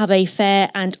me have a fair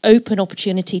and open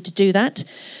opportunity to do that.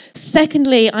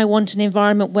 Secondly, I want an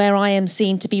environment where I am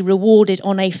seen to be rewarded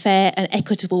on a fair and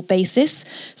equitable basis.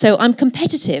 So I'm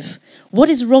competitive. What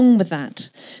is wrong with that?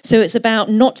 So it's about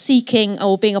not seeking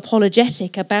or being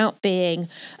apologetic about being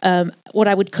what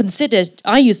I would consider,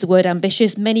 I use the word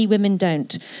ambitious, many women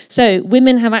don't. So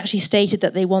women have actually stated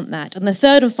that they want that. And the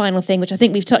third and final thing, which I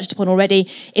think we've touched upon already,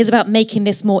 is about making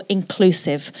this more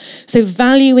inclusive. So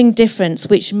valuing difference,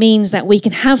 which means that we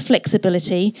can have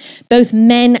flexibility. Both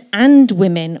men and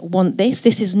women want this.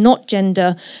 This is not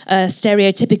gender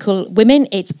stereotypical women,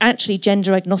 it's actually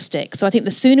gender agnostic. So I think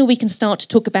the sooner we can start to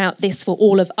talk about this for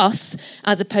all of us,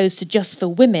 as opposed to just for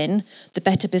women, the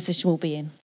better position we'll be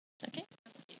in. Okay.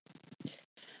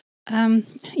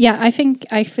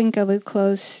 I think I will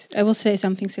close. I will say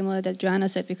something similar that Joanna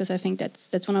said, because I think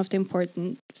that's one of the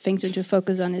important things we to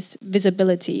focus on is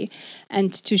visibility,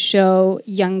 and to show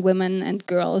young women and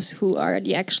girls who are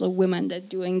the actual women that are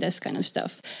doing this kind of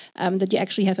stuff, that you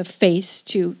actually have a face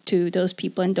to those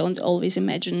people and don't always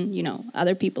imagine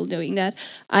other people doing that.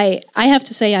 I have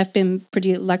to say I've been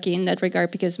pretty lucky in that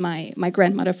regard, because my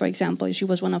grandmother, for example, she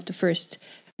was one of the first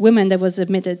women that was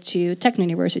admitted to Techno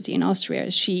University in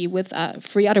Austria. She, with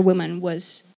 3 other women,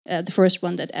 was the first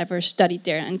one that ever studied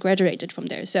there and graduated from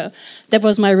there. So that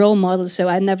was my role model. So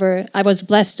I was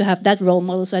blessed to have that role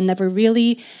model. So I never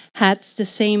really had the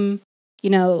same,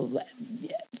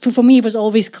 for me it was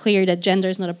always clear that gender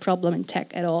is not a problem in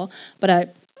tech at all.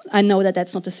 But I know that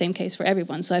that's not the same case for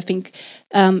everyone. So I think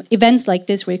events like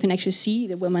this, where you can actually see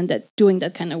the women that doing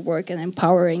that kind of work and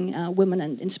empowering women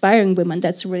and inspiring women,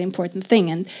 that's a really important thing.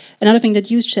 And another thing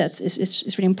that you said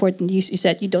is really important. You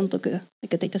said you don't look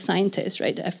like a data scientist,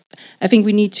 right? I think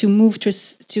we need to move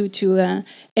to an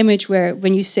image where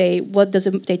when you say, what does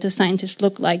a data scientist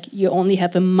look like, you only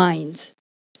have a mind.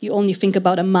 You only think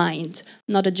about a mind,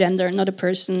 not a gender, not a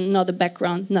person, not a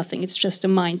background, nothing. It's just a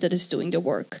mind that is doing the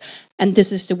work. And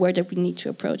this is the way that we need to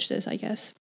approach this, I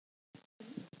guess.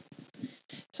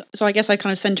 So I guess I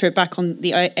kind of centre it back on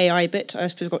the AI bit. I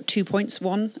suppose I've got 2 points.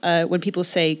 One, when people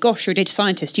say, gosh, you're a data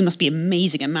scientist, you must be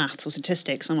amazing at maths or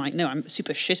statistics. I'm like, no, I'm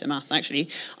super shit at maths, actually.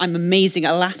 I'm amazing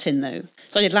at Latin, though.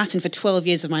 So I did Latin for 12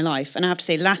 years of my life, and I have to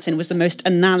say Latin was the most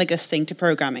analogous thing to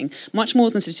programming, much more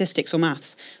than statistics or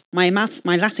maths. My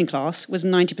Latin class was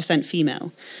 90%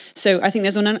 female. So I think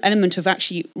there's an element of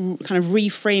actually kind of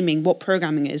reframing what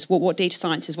programming is, what data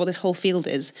science is, what this whole field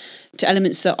is, to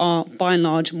elements that are, by and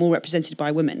large, more represented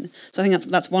by women. So I think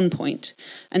that's one point.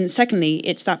 And secondly,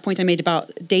 it's that point I made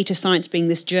about data science being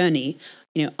this journey.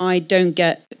 You know, I don't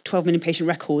get 12 million patient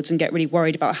records and get really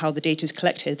worried about how the data is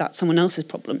collected. That's someone else's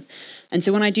problem. And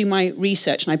so when I do my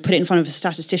research and I put it in front of a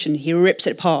statistician, he rips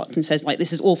it apart and says, like,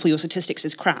 this is awful, your statistics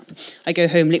is crap. I go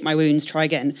home, lick my wounds, try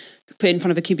again. Put it in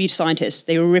front of a computer scientist,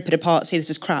 they will rip it apart, say this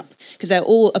is crap. Because they're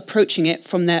all approaching it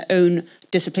from their own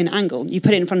discipline angle. You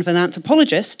put it in front of an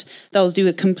anthropologist, they'll do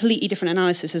a completely different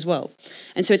analysis as well.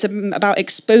 And so it's about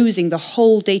exposing the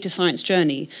whole data science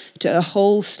journey to a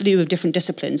whole slew of different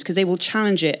disciplines, because they will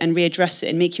challenge it and readdress it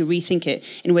and make you rethink it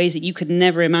in ways that you could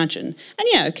never imagine. And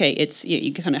yeah, okay, it's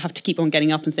you kind of have to keep on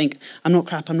getting up and think, I'm not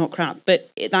crap.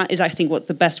 But that is, I think, what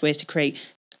the best way is to create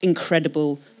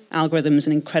incredible algorithms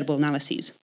and incredible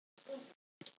analyses.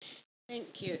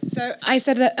 Thank you. So I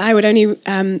said that I would only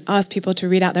ask people to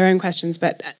read out their own questions,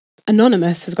 but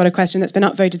Anonymous has got a question that's been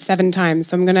upvoted 7 times,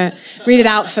 so I'm going to read it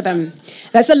out for them.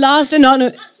 That's the last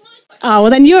anonymous... That's my question. Oh,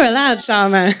 well then you're allowed,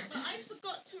 Sharma. I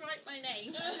forgot to write my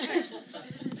name.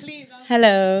 So. Please.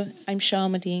 Hello, I'm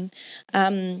Sharmadeen.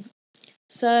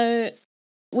 So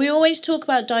we always talk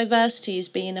about diversity as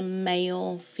being a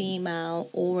male, female,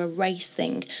 or a race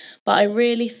thing, but I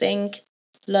really think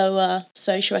lower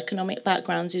socioeconomic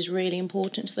backgrounds is really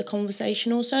important to the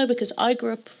conversation also, because I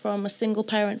grew up from a single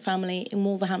parent family in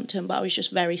Wolverhampton, but I was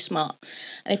just very smart.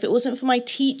 And if it wasn't for my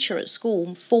teacher at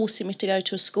school forcing me to go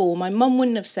to a school, my mum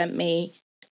wouldn't have sent me,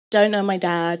 don't know my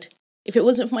dad. If it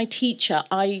wasn't for my teacher,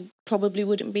 I probably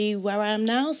wouldn't be where I am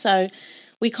now. So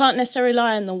we can't necessarily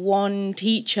rely on the one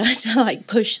teacher to like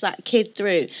push that kid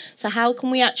through. So how can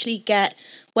we actually get,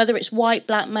 whether it's white,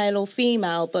 black, male or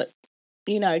female, but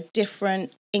you know,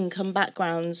 different income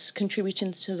backgrounds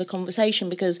contributing to the conversation,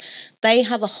 because they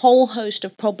have a whole host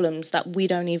of problems that we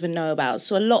don't even know about.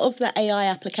 So a lot of the AI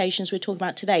applications we're talking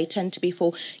about today tend to be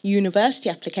for university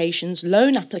applications,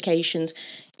 loan applications.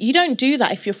 You don't do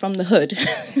that if you're from the hood.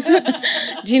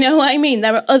 Do you know what I mean?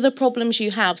 There are other problems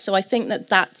you have. So I think that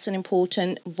that's an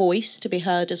important voice to be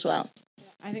heard as well.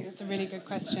 I think that's a really good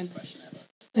question.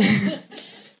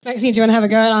 Maxine, do you want to have a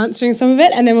go at answering some of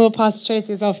it? And then we'll pass to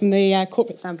Tracey as well from the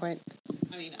corporate standpoint.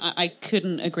 I mean, I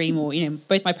couldn't agree more. You know,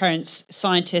 both my parents,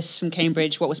 scientists from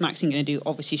Cambridge. What was Maxine going to do?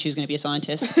 Obviously, she was going to be a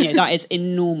scientist. You know, that is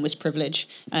enormous privilege.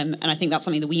 And I think that's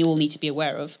something that we all need to be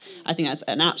aware of. I think that's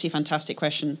an absolutely fantastic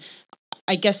question.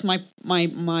 I guess my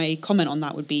comment on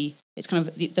that would be, it's kind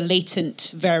of the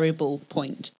latent variable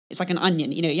point. It's like an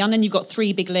onion. You know, the onion, you've got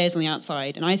 3 big layers on the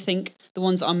outside. And I think the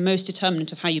ones that are most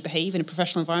determinant of how you behave in a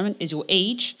professional environment is your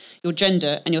age, your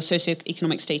gender, and your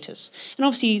socioeconomic status. And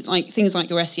obviously, like things like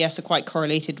your SES are quite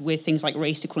correlated with things like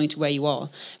race according to where you are.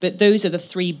 But those are the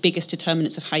 3 biggest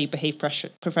determinants of how you behave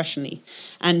professionally.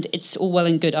 And it's all well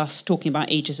and good us talking about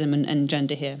ageism and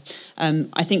gender here.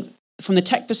 I think from the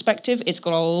tech perspective, it's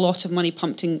got a lot of money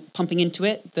pumping into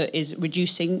it that is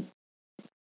reducing,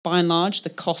 by and large, the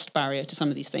cost barrier to some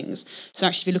of these things. So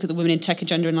actually, if you look at the Women in Tech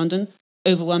agenda in London,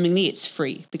 overwhelmingly it's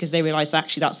free, because they realise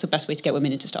actually that's the best way to get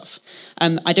women into stuff.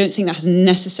 I don't think that has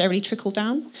necessarily trickled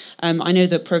down. I know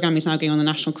that programming is now going on the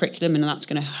national curriculum, and that's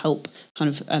going to help kind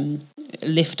of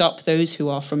lift up those who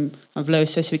are from kind of low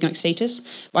socioeconomic status.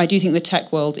 But I do think the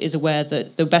tech world is aware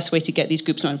that the best way to get these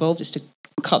groups not involved is to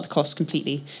cut the costs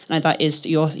completely, and that is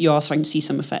you are starting to see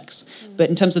some effects.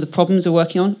 But in terms of the problems we're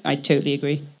working on, I totally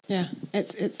agree. Yeah,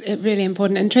 it's really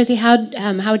important. And Tracey, how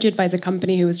would you advise a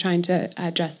company who was trying to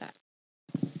address that?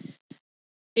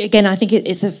 Again, I think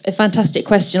it's a fantastic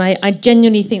question. I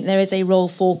genuinely think there is a role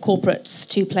for corporates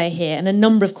to play here, and a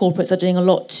number of corporates are doing a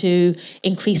lot to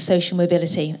increase social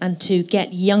mobility and to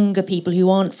get younger people who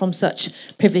aren't from such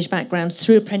privileged backgrounds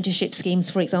through apprenticeship schemes,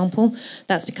 for example.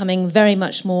 That's becoming very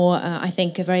much more, I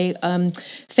think, a very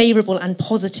favourable and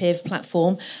positive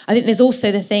platform. I think there's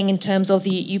also the thing in terms of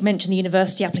you mentioned the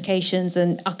university applications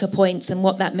and UCA points and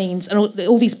what that means, and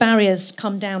all these barriers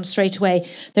come down straight away.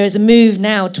 There is a move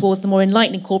now towards the more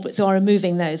enlightening corporates who are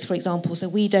removing those, for example. So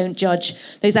we don't judge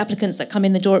those applicants that come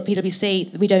in the door at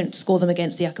PwC, we don't score them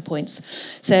against the UCA points.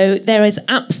 So there is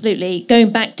absolutely,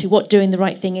 going back to what doing the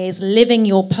right thing is, living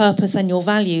your purpose and your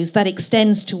values, that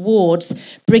extends towards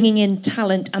bringing in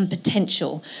talent and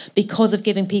potential because of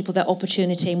giving people that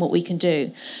opportunity and what we can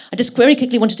do. I just very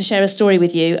quickly wanted to share a story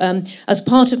with you. As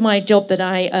part of my job that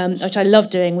which I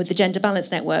love doing with the Gender Balance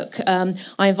Network,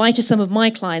 I invited some of my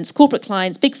clients, corporate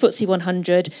clients, big FTSE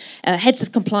 100, heads of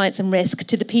of compliance and risk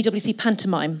to the PwC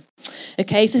pantomime.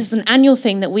 Okay, so this is an annual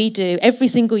thing that we do every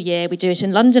single year. We do it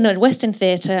in London at West End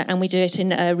Theatre, and we do it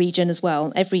in a region as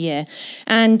well every year.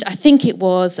 And I think it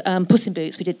was Puss in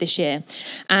Boots we did this year.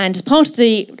 And as part of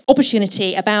the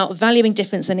opportunity about valuing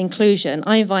difference and inclusion,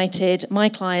 I invited my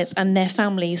clients and their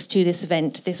families to this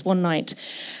event this one night.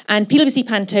 And PwC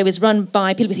Panto is run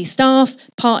by PwC staff,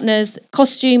 partners,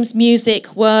 costumes,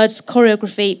 music, words,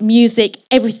 choreography, music,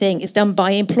 everything is done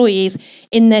by employees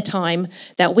in their time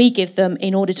that we give them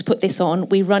in order to put this on.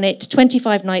 We run it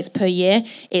 25 nights per year.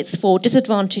 It's for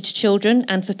disadvantaged children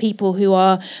and for people who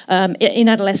are in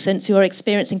adolescence who are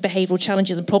experiencing behavioural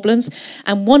challenges and problems.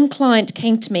 And one client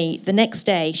came to me the next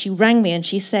day. She rang me and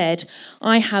she said,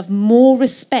 I have more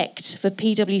respect for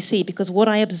PwC because what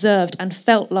I observed and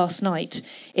felt last night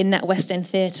in that West End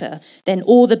Theatre than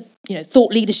all the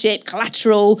thought leadership,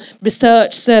 collateral,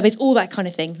 research, surveys, all that kind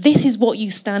of thing. This is what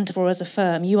you stand for as a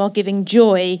firm. You are giving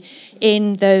joy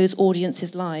in those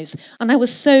audiences' lives. And it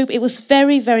was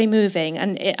very, very moving.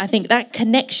 And I think that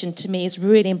connection to me is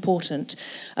really important.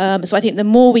 So I think the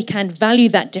more we can value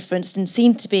that difference and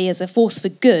seem to be as a force for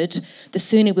good, the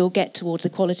sooner we'll get towards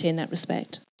equality in that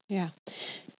respect. Yeah.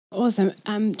 Awesome.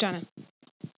 Jana.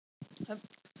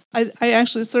 I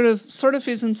actually sort of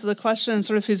feeds into the question and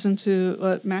sort of feeds into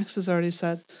what Max has already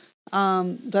said.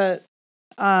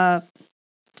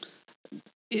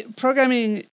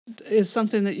 Programming is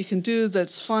something that you can do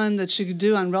that's fun, that you can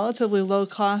do on relatively low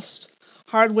cost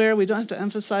hardware. We don't have to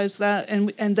emphasize that.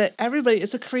 And that everybody,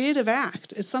 it's a creative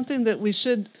act. It's something that we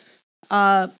should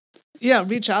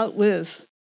reach out with.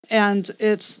 And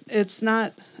it's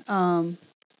not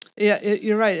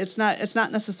you're right. It's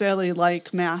not necessarily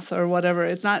like math or whatever.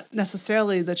 It's not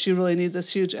necessarily that you really need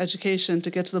this huge education to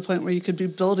get to the point where you could be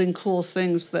building cool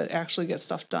things that actually get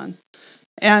stuff done.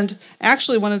 And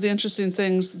actually, one of the interesting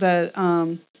things that,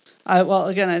 I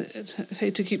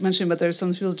hate to keep mentioning, but there's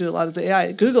some people who do a lot of the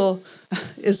AI. Google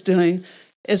is doing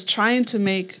is trying to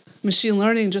make machine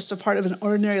learning just a part of an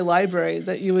ordinary library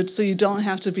that so you don't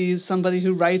have to be somebody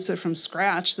who writes it from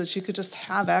scratch, that you could just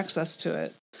have access to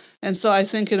it. And so I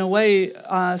think in a way,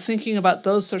 thinking about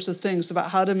those sorts of things,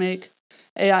 about how to make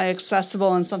AI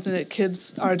accessible and something that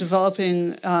kids are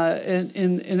developing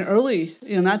in early,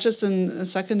 not just in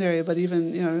secondary, but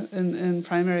even in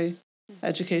primary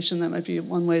education, that might be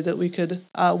one way that we could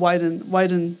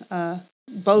widen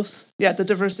both, the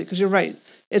diversity, because you're right,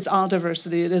 it's all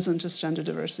diversity. It isn't just gender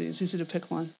diversity. It's easy to pick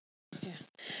one. Yeah.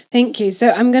 Thank you.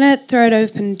 So I'm going to throw it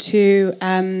open to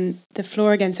the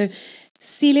floor again. So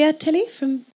Celia Tilley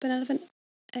from Benevolent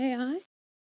AI.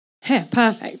 Here,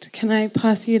 perfect. Can I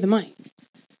pass you the mic?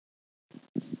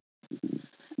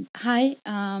 Hi,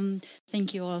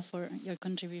 thank you all for your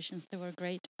contributions. They were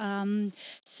great.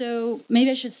 So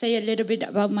maybe I should say a little bit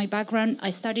about my background. I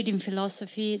studied in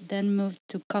philosophy, then moved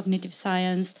to cognitive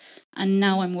science, and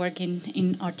now I'm working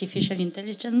in artificial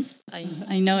intelligence.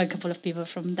 I know a couple of people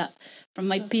from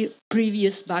my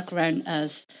previous background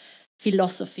as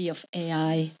philosophy of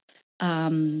AI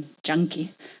junkie.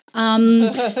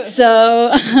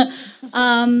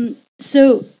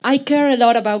 So I care a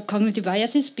lot about cognitive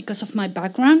biases because of my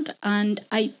background, and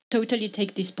I totally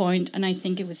take this point, and I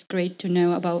think it was great to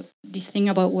know about this thing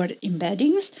about word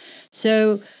embeddings.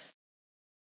 So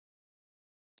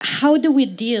how do we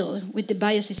deal with the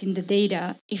biases in the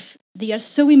data if they are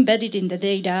so embedded in the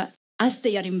data as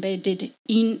they are embedded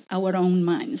in our own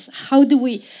minds? How do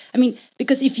we,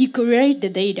 because if you curate the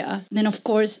data, then of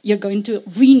course you're going to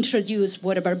reintroduce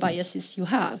whatever biases you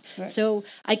have. Right. So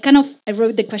I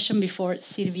wrote the question before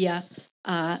Silvia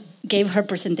gave her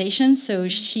presentation, so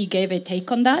she gave a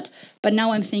take on that. But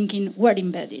now I'm thinking word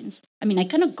embeddings. I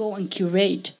cannot go and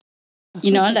curate,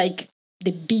 like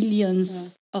the billions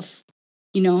of,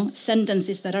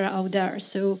 sentences that are out there.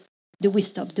 So do we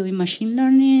stop doing machine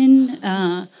learning?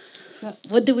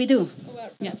 What do we do?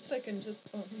 Second, just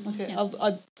okay. Yeah.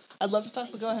 I'd love to talk,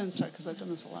 but go ahead and start because I've done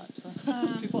this a lot. So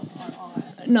people are all.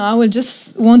 No, I will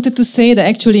just wanted to say that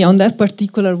actually on that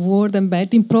particular word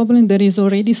embedding problem, there is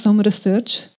already some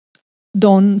research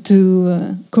done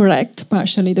to correct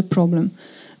partially the problem.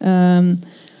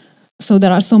 So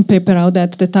there are some papers out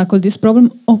that tackle this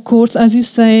problem. Of course, as you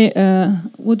say,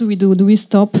 what do we do? Do we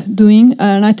stop doing?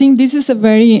 And I think this is a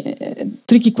very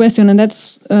tricky question, and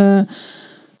that's.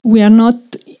 We are not,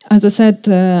 as I said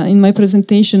in my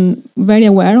presentation, very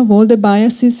aware of all the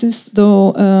biases,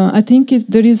 though I think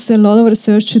there is a lot of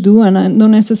research to do, and I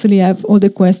don't necessarily have all the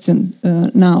questions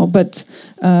now, but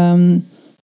I'm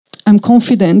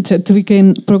confident that we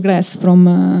can progress from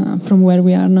where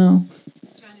we are now.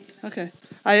 Okay.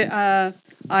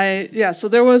 So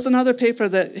there was another paper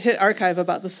that hit arXiv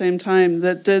about the same time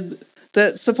that did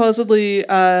that supposedly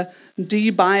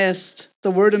de-biased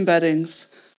the word embeddings,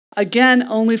 again,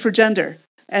 only for gender.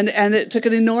 And it took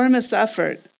an enormous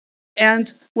effort.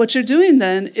 And what you're doing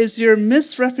then is you're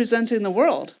misrepresenting the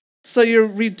world. So you're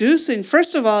reducing,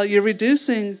 first of all, you're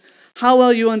reducing how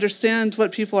well you understand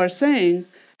what people are saying.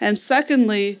 And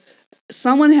secondly,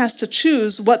 someone has to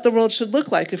choose what the world should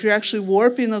look like if you're actually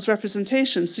warping those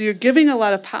representations. So you're giving a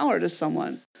lot of power to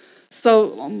someone.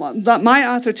 So my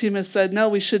author team has said, no,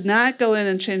 we should not go in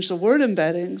and change the word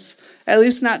embeddings, at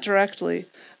least not directly.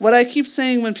 What I keep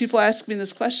saying when people ask me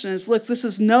this question is, look, this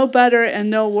is no better and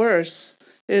no worse.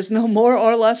 It is no more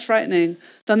or less frightening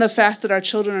than the fact that our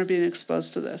children are being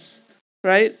exposed to this,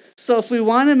 right? So if we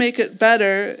want to make it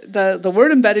better, the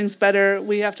word embeddings better,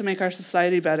 we have to make our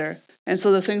society better. And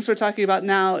so the things we're talking about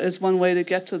now is one way to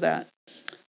get to that.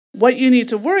 What you need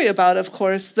to worry about, of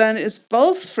course, then is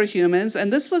both for humans,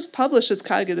 and this was published as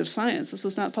cognitive science. This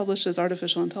was not published as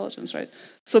artificial intelligence, right?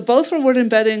 So both for word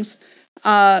embeddings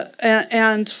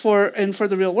and for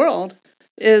the real world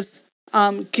is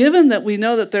given that we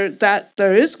know that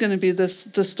there is going to be this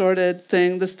distorted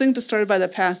thing, this thing distorted by the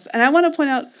past. And I want to point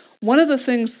out one of the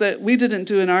things that we didn't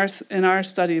do in our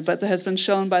study, but that has been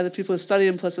shown by the people who study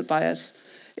implicit bias,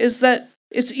 is that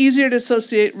it's easier to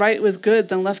associate right with good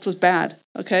than left with bad,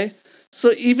 okay?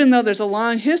 So even though there's a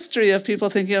long history of people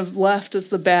thinking of left as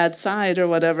the bad side or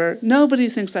whatever, nobody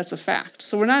thinks that's a fact.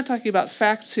 So we're not talking about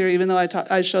facts here, even though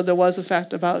I showed there was a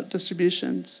fact about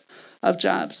distributions of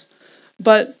jobs.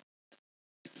 But,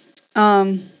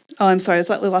 I'm sorry, I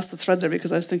slightly lost the thread there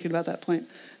because I was thinking about that point.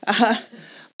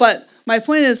 But my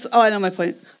point is, I know my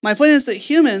point. My point is that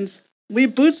humans, we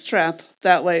bootstrap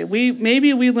that way.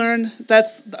 Maybe we learn,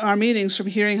 that's our meanings from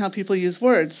hearing how people use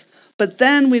words, but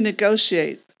then we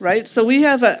negotiate, right? So we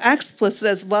have an explicit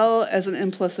as well as an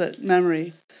implicit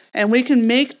memory, and we can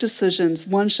make decisions,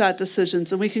 one-shot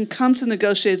decisions, and we can come to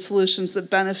negotiate solutions that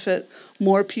benefit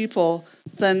more people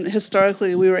than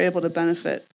historically we were able to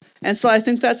benefit. And so I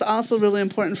think that's also really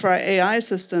important for our AI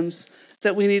systems,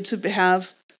 that we need to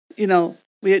have,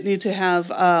 we need to have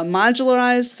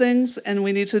modularized things, and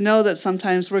we need to know that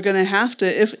sometimes we're going to have to,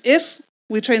 if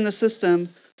we train the system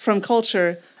from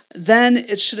culture, then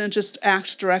it shouldn't just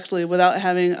act directly without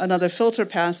having another filter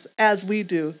pass as we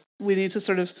do. We need to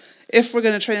sort of, if we're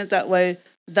going to train it that way,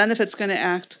 then if it's going to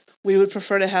act, we would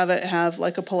prefer to have it have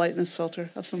like a politeness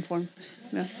filter of some form.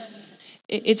 Yeah.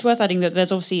 It's worth adding that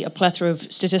there's obviously a plethora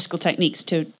of statistical techniques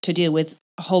to deal with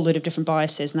a whole load of different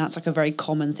biases, and that's like a very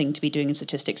common thing to be doing in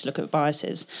statistics, look at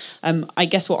biases. I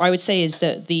guess what I would say is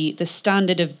that the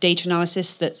standard of data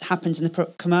analysis that happens in the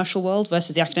commercial world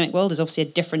versus the academic world is obviously a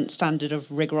different standard of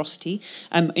rigorosity.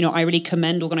 I really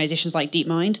commend organizations like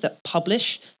DeepMind that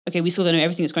publish. Okay, we still don't know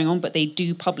everything that's going on, but they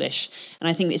do publish. And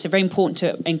I think it's very important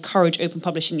to encourage open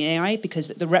publishing in AI, because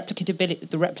the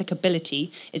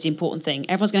replicability is the important thing.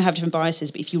 Everyone's going to have different biases,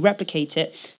 but if you replicate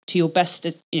it to your best,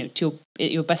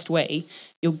 your best way,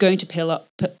 you're going to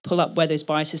pull up where those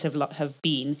biases have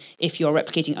been if you're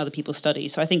replicating other people's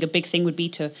studies. So I think a big thing would be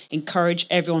to encourage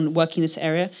everyone working in this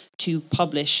area to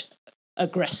publish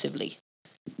aggressively.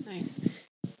 Nice.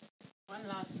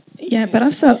 Yeah,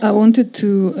 perhaps I wanted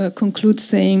to conclude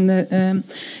saying that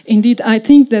indeed I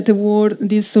think that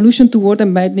this solution to word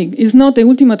embedding is not the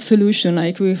ultimate solution.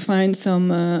 Like, we find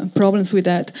some problems with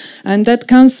that, and that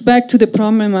comes back to the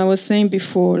problem I was saying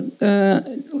before.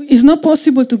 It's not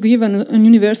possible to give an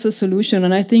universal solution,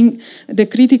 and I think the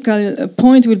critical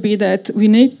point will be that we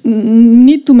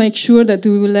need to make sure that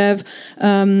we will have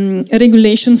a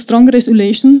regulation, strong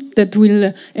regulation that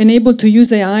will enable to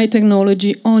use AI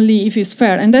technology only if it's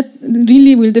fair, and that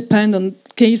really will depend on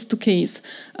case to case,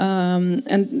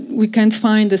 and we can't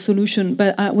find a solution.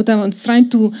 But what I was trying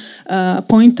to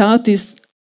point out is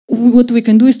what we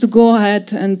can do is to go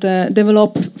ahead and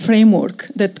develop framework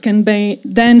that can be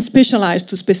then specialized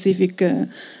to specific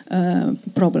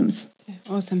problems.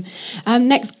 Awesome.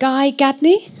 Next, Guy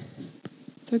Gadney.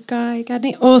 So Guy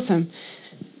Gadney. Awesome.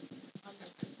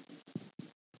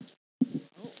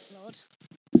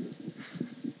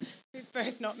 We've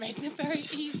both not made it very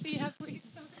easy, have we?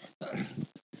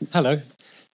 Hello.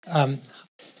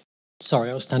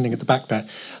 Sorry, I was standing at the back there.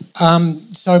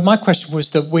 So my question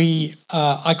was that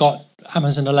I got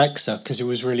Amazon Alexa because it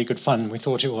was really good fun. We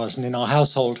thought it was. And in our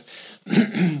household,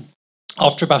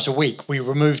 after about a week, we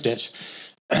removed it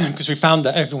because we found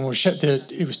that everyone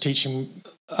it was teaching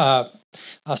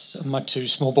us and my two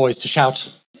small boys to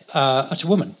shout at a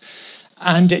woman.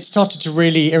 And it started to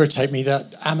really irritate me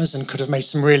that Amazon could have made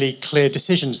some really clear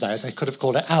decisions there. They could have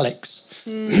called it Alex,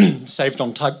 saved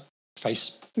on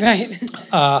typeface. Right.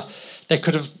 they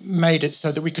could have made it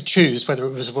so that we could choose whether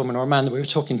it was a woman or a man that we were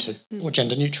talking to, or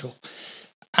gender neutral.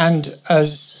 And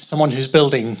as someone who's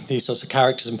building these sorts of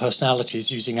characters and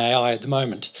personalities using AI at the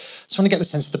moment, I just want to get the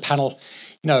sense of the panel,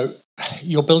 you know,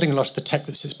 you're building a lot of the tech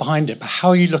that sits behind it, but how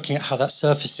are you looking at how that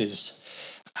surfaces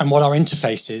and what our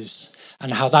interface is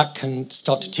and how that can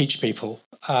start to teach people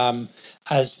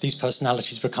as these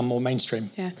personalities become more mainstream?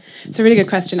 Yeah, it's a really good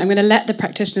question. I'm going to let the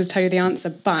practitioners tell you the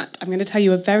answer, but I'm going to tell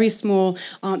you a very small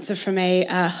answer from a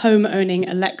home-owning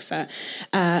Alexa.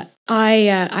 I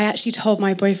actually told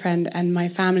my boyfriend and my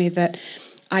family that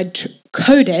I'd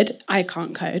coded, I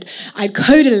can't code, I'd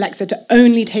coded Alexa to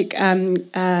only take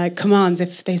commands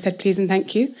if they said please and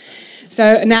thank you.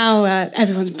 So now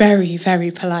everyone's very,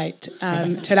 very polite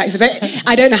to Alexa. But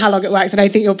I don't know how long it works, and I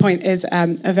think your point is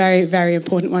a very, very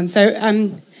important one. So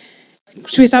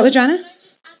should we start with Joanna?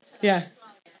 Yeah.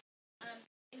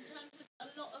 In terms of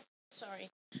a lot of, sorry,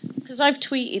 because I've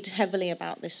tweeted heavily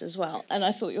about this as well, and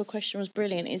I thought your question was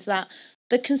brilliant, is that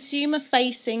the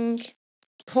consumer-facing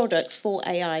products for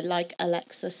AI, like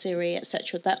Alexa, Siri,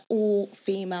 etc., they're all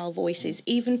female voices.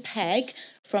 Even Peg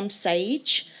from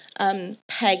Sage,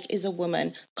 Peg is a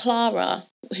woman. Clara,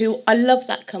 who I love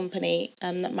that company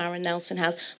that Maren Nelson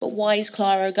has, but why is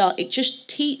Clara a girl? It just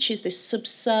teaches this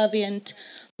subservient,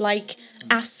 like,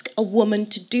 ask a woman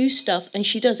to do stuff and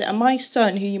she does it. And my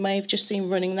son, who you may have just seen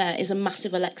running there, is a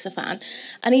massive Alexa fan.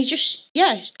 And he just,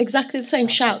 exactly the same,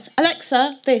 shouts,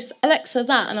 Alexa this, Alexa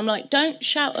that. And I'm like, don't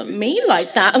shout at me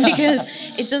like that because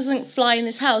it doesn't fly in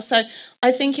this house. So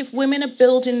I think if women are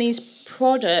building these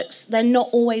products, they're not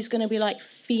always going to be like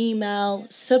female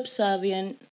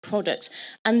subservient products.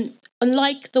 And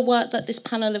unlike the work that this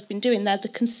panel have been doing, they're the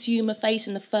consumer face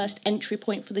and the first entry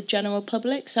point for the general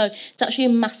public. So it's actually a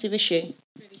massive issue.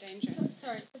 Really dangerous.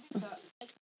 Sorry, I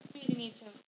really need to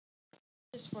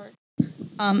just work.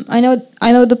 I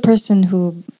know the person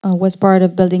who was part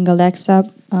of building Alexa,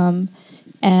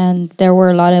 and there were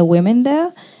a lot of women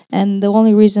there. And the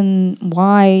only reason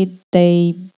why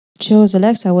they chose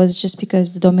Alexa was just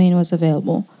because the domain was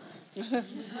available.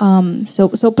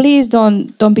 So please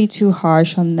don't be too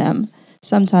harsh on them.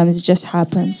 Sometimes it just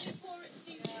happens.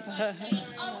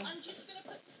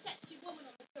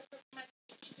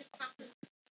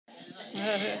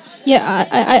 Yeah,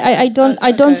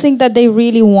 I don't think that they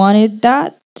really wanted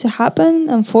that to happen.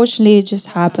 Unfortunately, it just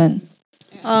happened.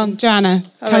 Joanna,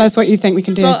 tell us what you think we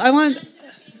can do. So I want.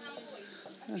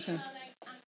 Okay.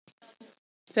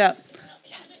 Yeah.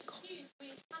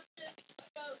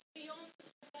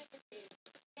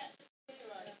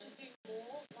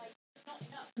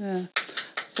 Yeah.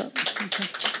 So,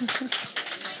 okay.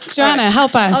 Joanna,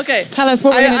 help us. Okay. Tell us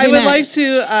what we're going to do I would next.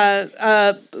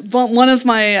 like to, one of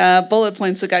my bullet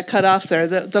points that got cut off there,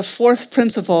 the fourth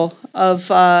principle of,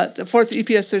 the fourth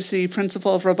EPSRC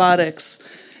principle of robotics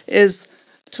is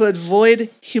to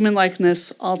avoid human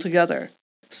likeness altogether.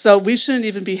 So we shouldn't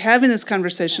even be having this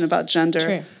conversation about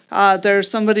gender.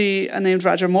 There's somebody named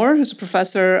Roger Moore, who's a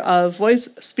professor of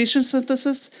speech and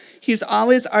synthesis. He's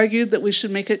always argued that we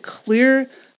should make it clear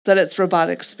that it's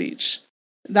robotic speech.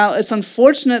 Now, it's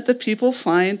unfortunate that people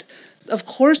find, of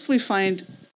course we find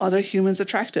other humans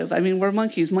attractive. I mean, we're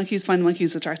monkeys. Monkeys find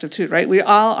monkeys attractive too, right? We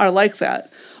all are like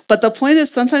that. But the point is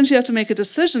sometimes you have to make a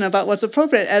decision about what's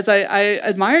appropriate, as I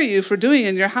admire you for doing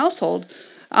in your household.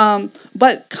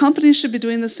 But companies should be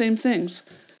doing the same things.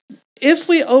 If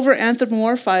we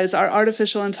over-anthropomorphize our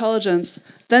artificial intelligence,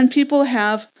 then people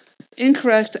have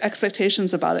incorrect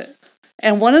expectations about it.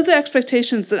 And one of the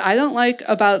expectations that I don't like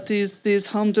about these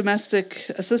home domestic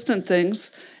assistant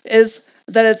things is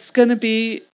that it's going to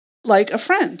be like a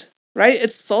friend, right?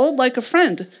 It's sold like a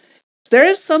friend. There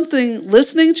is something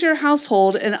listening to your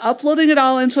household and uploading it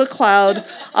all into a cloud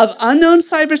of unknown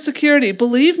cybersecurity.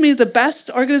 Believe me, the best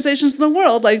organizations in the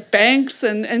world, like banks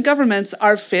and governments,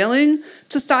 are failing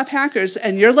to stop hackers.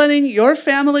 And you're letting your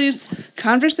family's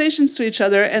conversations to each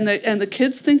other and the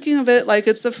kids thinking of it like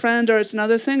it's a friend or it's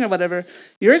another thing or whatever.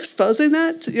 You're exposing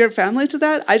that to your family to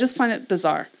that. I just find it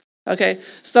bizarre. Okay,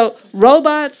 so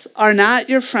robots are not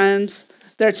your friends.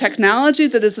 They're technology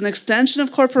that is an extension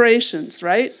of corporations,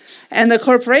 right? And the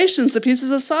corporations, the pieces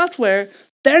of software,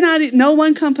 they're not, no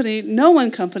one company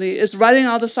is writing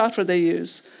all the software they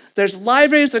use. There's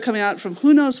libraries that are coming out from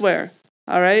who knows where,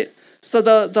 all right? So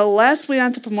the less we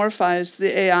anthropomorphize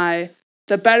the AI,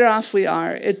 the better off we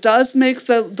are. It does make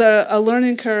a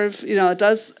learning curve, you know, it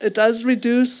does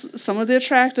reduce some of the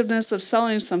attractiveness of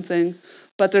selling something,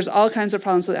 but there's all kinds of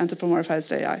problems with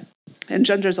anthropomorphized AI. And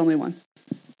gender is only one.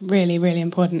 Really, really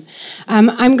important.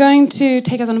 I'm going to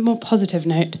take us on a more positive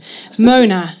note.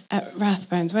 Mona at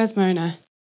Rathbones. Where's Mona?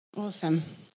 Awesome.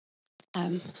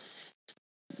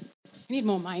 We need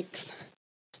more mics.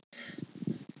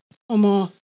 Or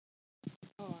more.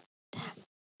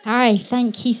 Hi,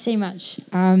 thank you so much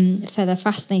for the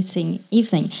fascinating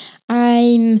evening.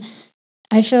 I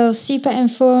feel super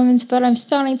informed, but I'm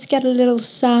starting to get a little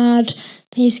sad.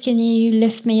 Please, can you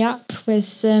lift me up with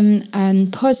some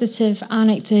positive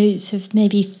anecdotes of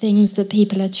maybe things that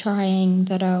people are trying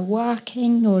that are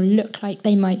working or look like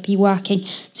they might be working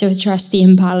to address the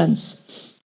imbalance?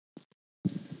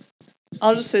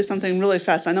 I'll just say something really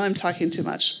fast. I know I'm talking too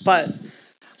much, but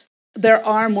there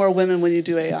are more women when you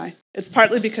do AI. It's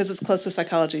partly because it's close to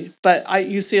psychology, but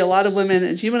you see a lot of women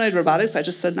in humanoid robotics. I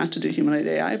just said not to do humanoid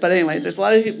AI, but anyway, there's a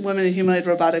lot of women in humanoid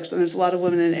robotics, and there's a lot of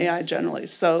women in AI generally.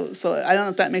 So I don't know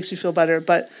if that makes you feel better,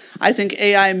 but I think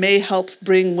AI may help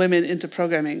bring women into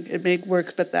programming. It may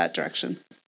work but that direction.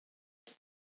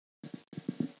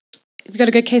 Have you got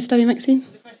a good case study, Maxine?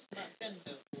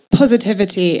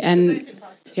 Positivity and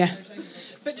yeah.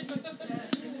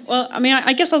 Well, I mean,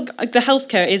 I guess the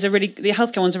healthcare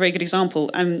one's a very good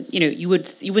example. You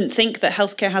wouldn't think that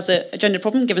healthcare has a gender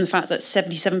problem, given the fact that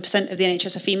 77% of the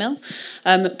NHS are female,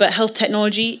 but health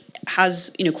technology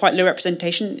has quite low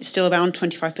representation. It's still around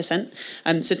 25%.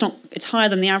 So it's higher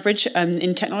than the average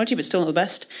in technology, but still not the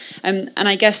best. And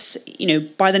I guess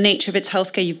by the nature of its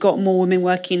healthcare, you've got more women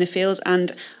working in the field,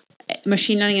 and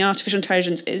machine learning and artificial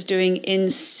intelligence is doing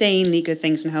insanely good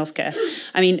things in healthcare.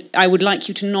 I mean, I would like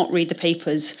you to not read the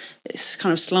papers. It's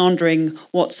kind of slandering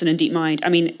Watson and DeepMind. I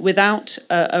mean, without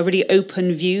a really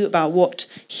open view about what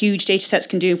huge data sets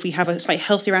can do, if we have a slightly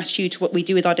healthier attitude to what we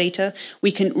do with our data,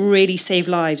 we can really save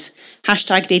lives.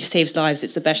 #data saves lives.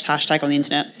 It's the best hashtag on the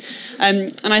internet.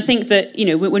 And I think that,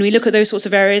 when we look at those sorts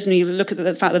of areas and you look at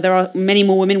the fact that there are many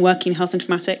more women working in health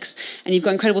informatics, and you've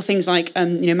got incredible things like,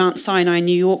 Mount Sinai in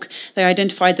New York, they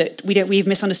identified that we've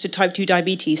misunderstood type 2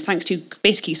 diabetes thanks to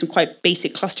basically some quite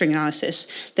basic clustering analysis.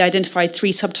 They identified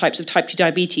 3 subtypes of type 2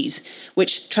 diabetes,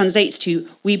 which translates to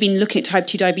we've been looking at type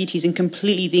 2 diabetes in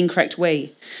completely the incorrect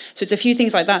way. So it's a few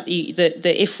things like that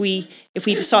that if we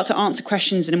start to answer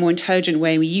questions in a more intelligent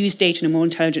way, we use data in a more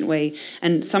intelligent way,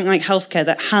 and something like healthcare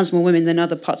that has more women than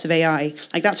other parts of AI,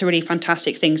 like that's a really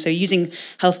fantastic thing. So using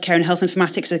healthcare and health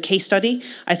informatics as a case study,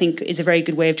 I think is a very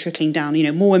good way of trickling down.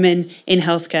 More women in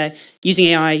healthcare using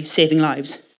AI, saving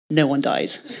lives. No one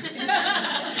dies.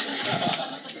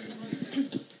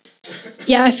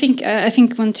 Yeah, I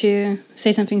think want to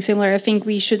say something similar. I think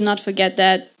we should not forget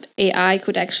that AI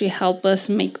could actually help us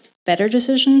make better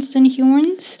decisions than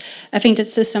humans. I think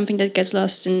that's just something that gets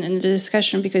lost in the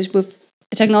discussion, because with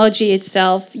technology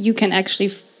itself, you can actually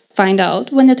find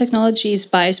out when the technology is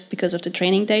biased because of the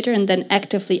training data and then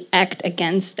actively act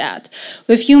against that.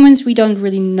 With humans, we don't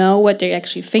really know what they're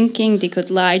actually thinking. They could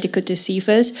lie, they could deceive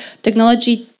us.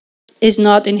 Technology is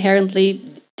not inherently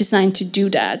designed to do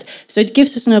that. So it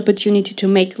gives us an opportunity to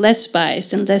make less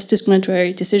biased and less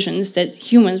discriminatory decisions that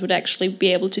humans would actually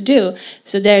be able to do.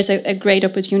 So there's a great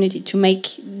opportunity to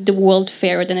make the world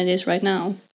fairer than it is right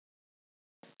now.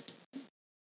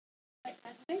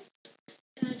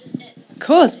 Of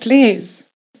course, please.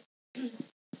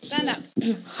 Stand up.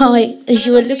 Hi, as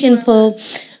you were looking for...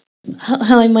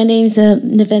 Hi, my name's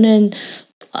Navena, and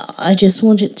I just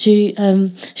wanted to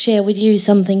share with you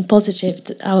something positive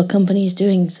that our company is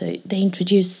doing. So they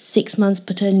introduced 6 months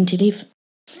paternity leave.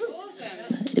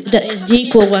 Awesome. That is the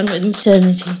equal one with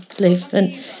maternity leave,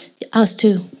 and us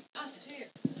too. Us too,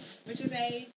 which is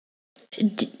a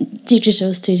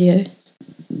digital studio.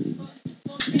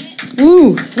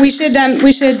 Ooh, we should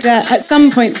at some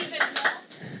point.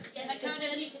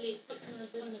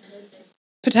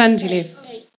 Paternity leave.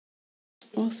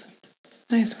 Awesome.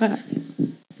 Nice work.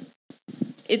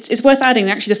 It's worth adding,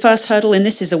 actually, the first hurdle in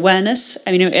this is awareness.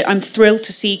 I mean, I'm thrilled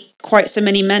to see quite so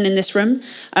many men in this room.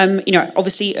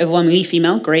 Obviously, overwhelmingly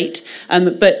female, great.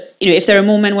 But, if there are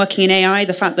more men working in AI,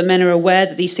 the fact that men are aware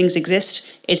that these things exist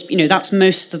is, that's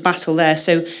most of the battle there.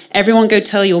 So everyone go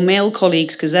tell your male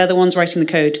colleagues, because they're the ones writing the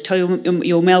code, tell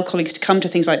your male colleagues to come to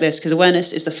things like this, because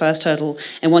awareness is the first hurdle.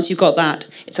 And once you've got that,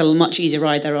 it's a much easier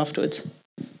ride there afterwards.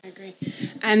 I agree.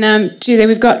 And Julie,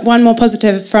 we've got one more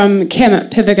positive from Kim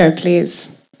at Pivigo, please.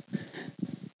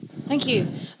 Thank you.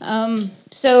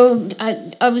 So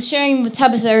I was sharing with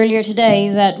Tabitha earlier today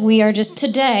that we are just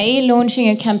today launching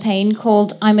a campaign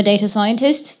called I'm a Data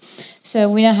Scientist. So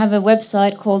we now have a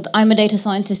website called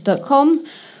I'mADataScientist.com,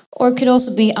 or it could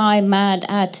also be I'm mad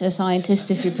at a scientist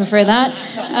if you prefer that.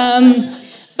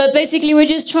 But basically we're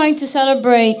just trying to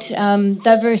celebrate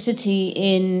diversity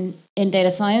in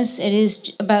data science. It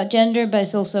is about gender, but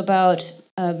it's also about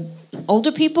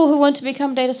older people who want to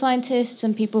become data scientists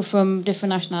and people from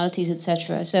different nationalities,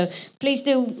 etc. So please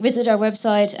do visit our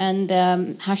website and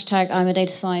hashtag I'm a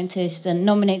data scientist and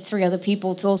nominate 3 other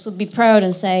people to also be proud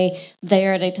and say they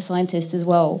are a data scientist as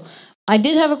well. I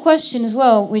did have a question as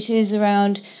well, which is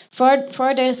around, for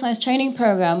our data science training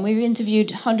program, we've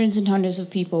interviewed hundreds and hundreds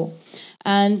of people.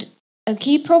 And a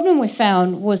key problem we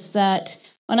found was that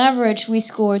on average, we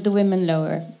scored the women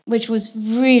lower, which was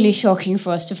really shocking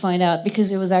for us to find out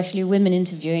because it was actually women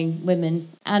interviewing women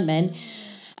and men.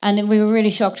 And we were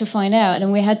really shocked to find out.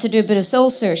 And we had to do a bit of soul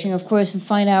searching, of course, and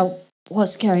find out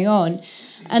what's going on.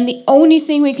 And the only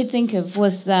thing we could think of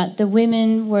was that the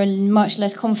women were much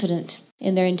less confident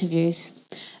in their interviews.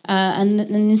 And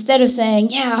instead of saying,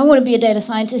 yeah, I want to be a data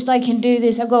scientist, I can do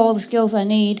this, I've got all the skills I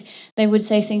need, they would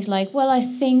say things like, well, I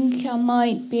think I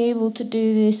might be able to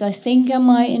do this, I think I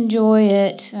might enjoy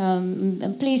it,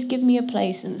 and please give me a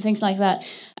place, and things like that.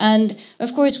 And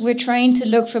of course, we're trained to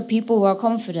look for people who are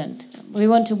confident. We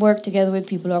want to work together with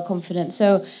people who are confident.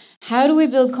 So how do we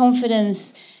build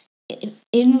confidence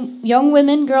in young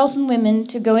women, girls and women,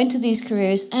 to go into these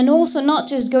careers, and also not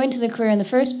just go into the career in the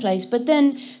first place, but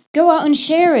then go out and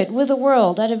share it with the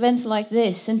world at events like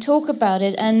this and talk about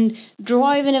it and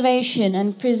drive innovation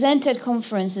and present at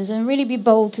conferences and really be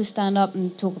bold to stand up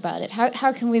and talk about it?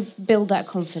 How can we build that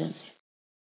confidence?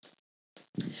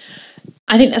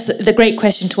 I think that's the great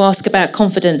question to ask about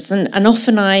confidence. And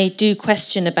often I do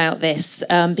question about this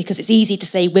because it's easy to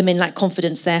say women lack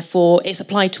confidence, therefore it's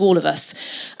applied to all of us.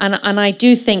 And I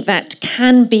do think that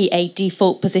can be a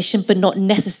default position, but not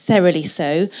necessarily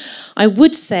so. I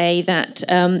would say that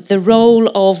the role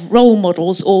of role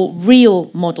models or real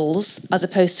models as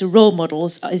opposed to role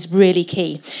models is really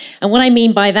key. And what I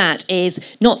mean by that is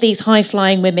not these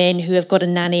high-flying women who have got a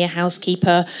nanny, a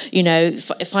housekeeper,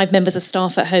 5 members of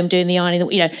staff at home doing the ironing.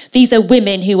 These are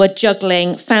women who are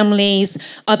juggling families,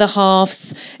 other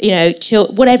halves,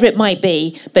 whatever it might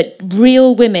be. But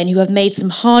real women who have made some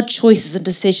hard choices and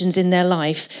decisions in their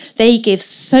life, they give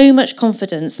so much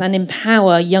confidence and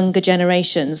empower younger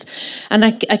generations. And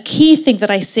a key thing that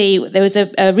I see, there was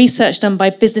a research done by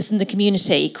Business in the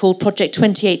Community called Project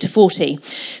 28 to 40.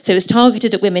 So it was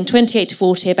targeted at women 28 to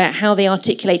 40 about how they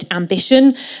articulate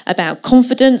ambition, about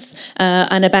confidence,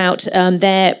 and about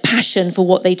their passion for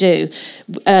what they do.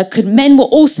 Men were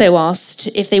also asked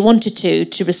if they wanted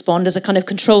to respond as a kind of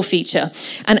control feature.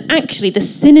 And actually the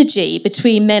synergy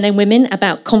between men and women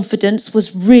about confidence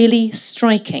was really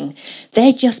striking.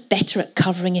 They're just better at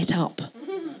covering it up.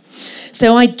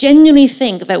 So I genuinely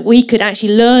think that we could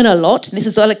actually learn a lot. And this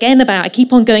is all again about, I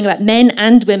keep on going about men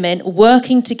and women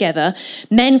working together.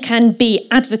 Men can be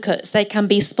advocates, they can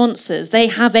be sponsors, they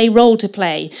have a role to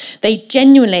play. They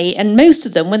genuinely, and most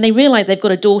of them, when they realise they've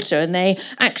got a daughter and they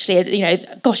actually,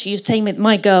 gosh, you're saying that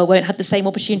my girl won't have the same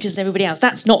opportunities as everybody else.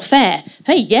 That's not fair.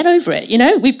 Hey, get over it.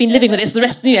 We've been living with this the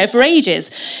rest, for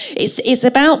ages. It's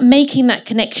about making that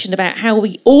connection about how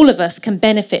all of us can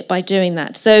benefit by doing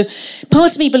that. So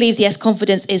part of me believes, yes,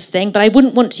 confidence is thing, but I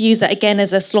wouldn't want to use that again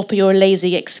as a sloppy or a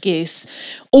lazy excuse.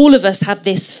 All of us have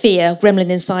this fear,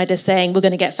 gremlin inside us, saying we're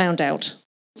going to get found out.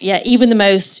 Yeah, even the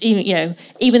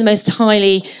most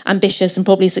highly ambitious and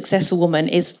probably successful woman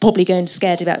is probably going to be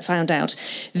scared about found out.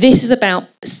 This is about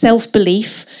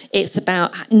self-belief. It's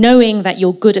about knowing that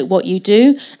you're good at what you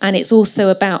do, and it's also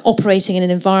about operating in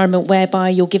an environment whereby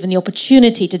you're given the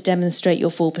opportunity to demonstrate your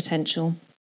full potential.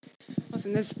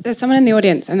 Awesome. There's someone in the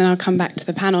audience, and then I'll come back to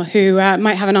the panel, who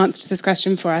might have an answer to this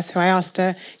question for us, who I asked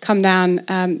to come down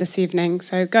this evening.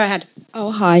 So go ahead.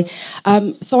 Oh, hi.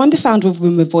 So I'm the founder of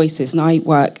Women with Voices, and I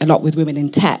work a lot with women in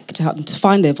tech to help them to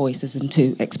find their voices and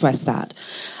to express that.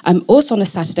 Also on a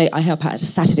Saturday, I help out at a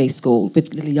Saturday school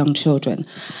with little young children.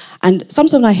 And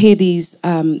sometimes when I hear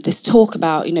this talk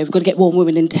about, we've got to get more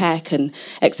women in tech and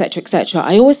et cetera,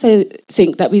 I also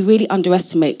think that we really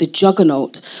underestimate the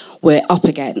juggernaut we're up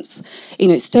against.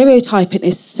 Stereotyping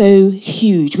is so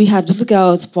huge. We have little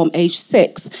girls from age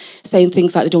 6 saying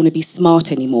things like they don't want to be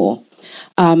smart anymore.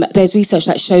 There's research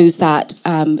that shows that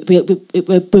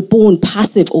we're born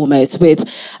passive almost with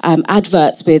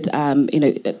adverts with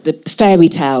the fairy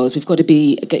tales. We've got to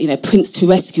be Prince to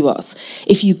rescue us.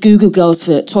 If you Google girls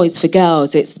for toys for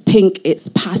girls, it's pink, it's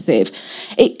passive.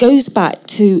 It goes back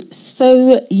to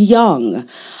so young.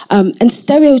 And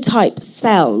stereotype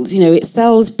sells. It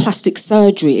sells plastic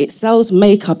surgery, it sells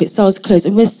makeup, it sells clothes,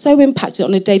 and we're so impacted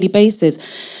on a daily basis.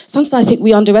 Sometimes I think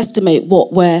we underestimate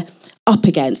what we're up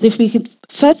against. If we could,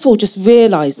 first of all, just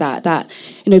realise that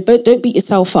don't beat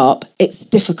yourself up. It's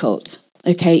difficult.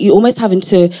 Okay, you're almost having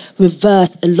to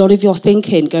reverse a lot of your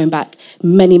thinking going back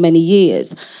many, many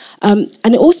years.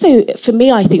 And also, for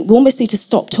me, I think we almost need to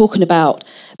stop talking about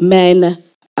men,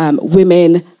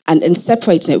 women, and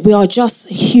separating it. We are just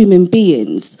human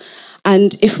beings.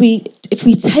 And if we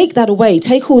take that away,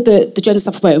 take all the gender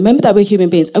stuff away, remember that we're human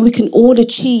beings and we can all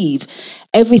achieve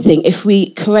everything if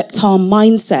we correct our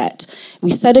mindset.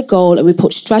 We set a goal and we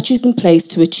put strategies in place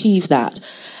to achieve that.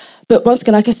 But once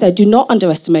again, like I said, do not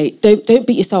underestimate, don't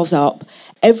beat yourselves up.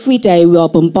 Every day we are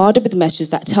bombarded with messages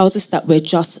that tells us that we're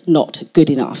just not good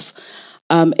enough.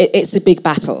 It's a big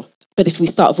battle. But if we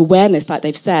start with awareness, like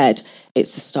they've said,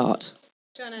 it's a start.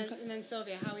 Joanna, and then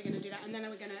Silvia, how are we going to do that? And then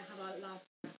we're going to have our last.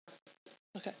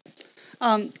 Okay.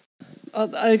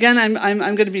 Again,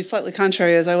 I'm going to be slightly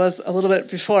contrary, as I was a little bit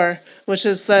before, which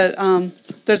is that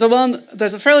there's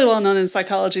a fairly well-known in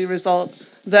psychology result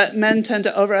that men tend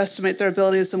to overestimate their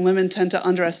abilities and women tend to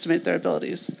underestimate their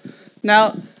abilities.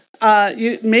 Now,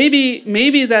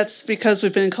 maybe that's because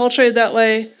we've been enculturated that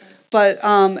way. But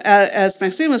as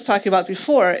Maxine was talking about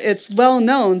before, it's well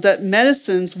known that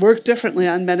medicines work differently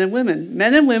on men and women.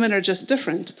 Men and women are just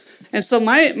different. And so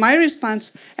my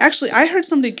response, actually, I heard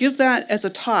somebody give that as a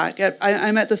talk.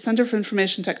 I'm at the Center for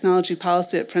Information Technology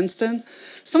Policy at Princeton.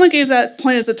 Someone gave that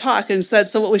point as a talk and said,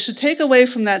 so what we should take away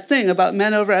from that thing about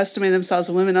men overestimating themselves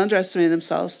and women underestimating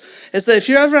themselves is that if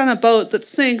you're ever on a boat that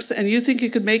sinks and you think you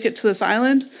could make it to this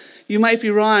island, you might be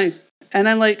wrong. And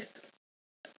I'm like,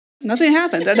 nothing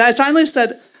happened. And I finally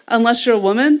said, unless you're a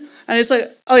woman. And he's like,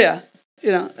 oh, yeah.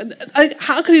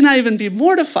 How could he not even be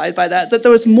mortified by that? That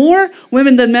there was more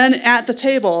women than men at the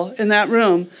table in that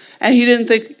room. And he didn't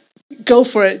think, go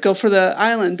for it, go for the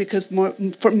island. Because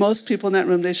for most people in that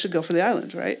room, they should go for the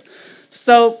island, right?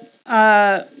 So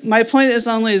my point is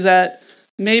only that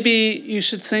maybe you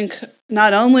should think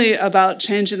not only about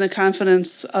changing the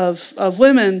confidence of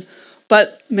women,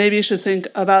 but maybe you should think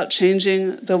about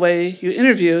changing the way you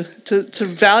interview to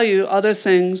value other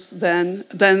things than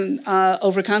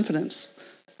overconfidence.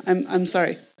 I'm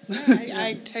sorry.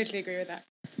 I totally agree with that.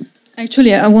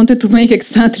 Actually, I wanted to make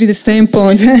exactly the same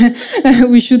point.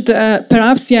 We should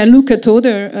perhaps, look at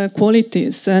other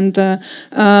qualities. And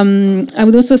I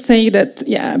would also say that,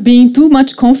 being too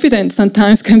much confident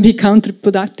sometimes can be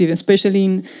counterproductive, especially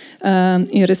in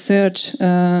research.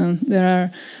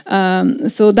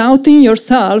 So doubting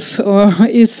yourself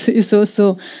is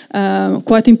also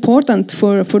quite important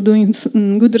for doing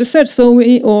good research.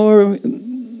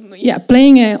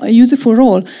 Playing a useful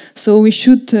role. So we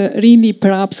should really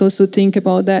perhaps also think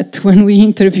about that when we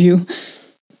interview.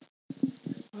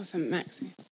 Awesome,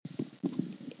 Maxine.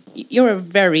 You're a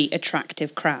very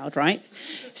attractive crowd, right?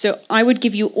 So I would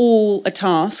give you all a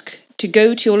task to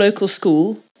go to your local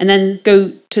school and then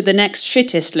go to the next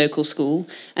shittest local school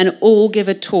and all give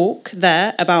a talk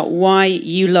there about why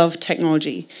you love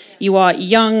technology. You are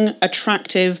young,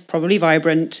 attractive, probably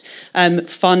vibrant,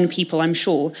 fun people, I'm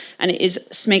sure. And it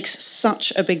makes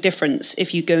such a big difference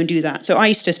if you go and do that. So I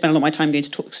used to spend a lot of my time going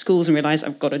to schools and realise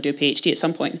I've got to do a PhD at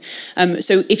some point.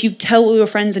 So if you tell all your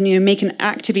friends and you make an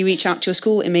actively reach out to your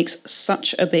school, it makes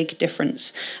such a big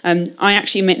difference. I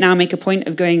actually now make a point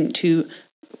of going to,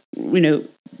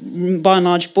 by and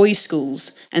large, boys'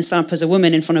 schools and stand up as a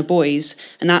woman in front of boys,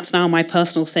 and that's now my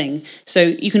personal thing.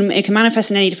 So it can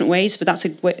manifest in any different ways, but that's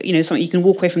something you can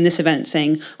walk away from this event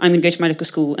saying, I'm going to go to my local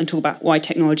school and talk about why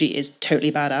technology is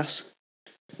totally badass.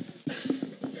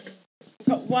 I've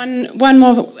got one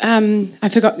more. I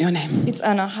forgot your name. It's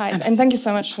Anna. Hi, and thank you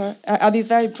so much for. I'll be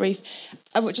very brief.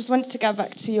 I just wanted to get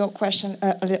back to your question,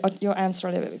 your answer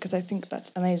a little bit, because I think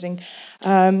that's amazing.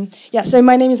 So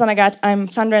my name is Anna Gatt. I'm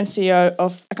founder and CEO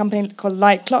of a company called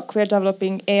Light Clock. We're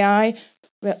developing AI.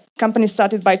 We're a company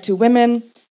started by two women.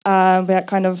 We're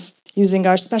kind of using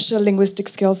our special linguistic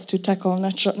skills to tackle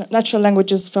natural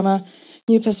languages from a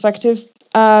new perspective.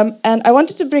 And I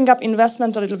wanted to bring up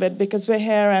investment a little bit because we're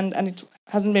here and it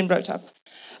hasn't been brought up.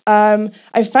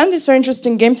 I found this very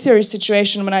interesting game theory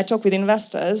situation when I talk with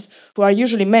investors who are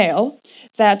usually male,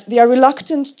 that they are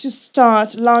reluctant to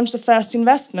launch the first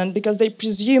investment because they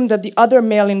presume that the other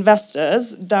male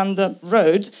investors down the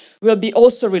road will be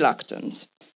also reluctant,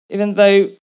 even though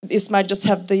this might just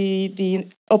have the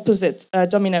opposite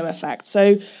domino effect.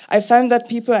 So I found that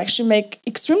people actually make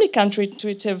extremely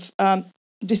counterintuitive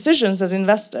decisions as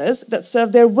investors that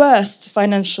serve their worst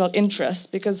financial interests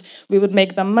because we would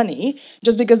make them money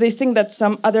just because they think that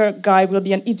some other guy will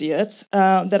be an idiot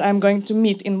that I'm going to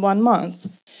meet in 1 month.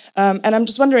 And I'm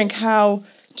just wondering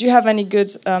do you have any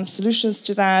good solutions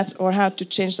to that, or how to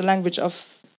change the language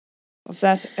of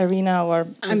that arena, or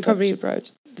I'm probably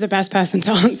the best person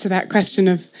to answer that question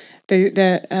of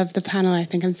the panel. I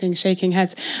think I'm seeing shaking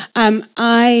heads.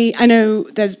 I know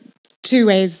there's two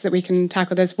ways that we can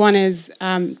tackle this. One is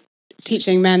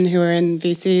teaching men who are in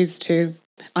VCs to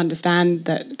understand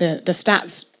that the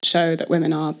stats show that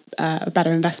women are a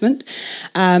better investment.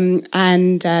 And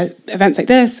events like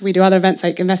this, we do other events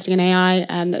like Investing in AI,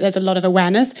 and there's a lot of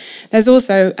awareness. There's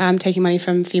also taking money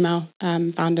from female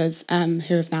founders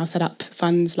who have now set up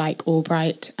funds like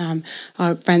Albright.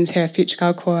 Our friends here at Future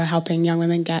Girl Core are helping young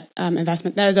women get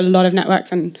investment. There's a lot of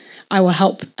networks, and I will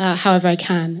help however I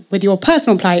can with your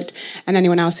personal plight and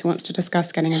anyone else who wants to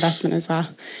discuss getting investment as well.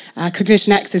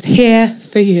 CognitionX is here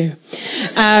for you.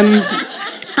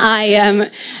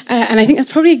 And I think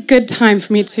that's probably a good time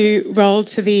for me to roll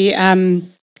to the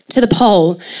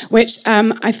poll, which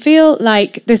I feel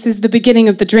like this is the beginning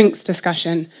of the drinks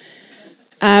discussion.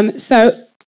 So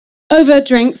over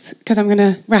drinks, because I'm going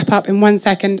to wrap up in 1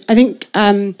 second, I think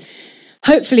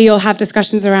hopefully you'll have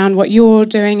discussions around what you're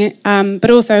doing, but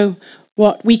also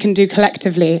what we can do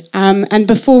collectively. And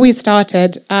before we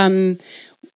started, they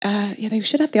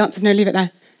should have the answers. No, leave it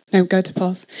there. No, go to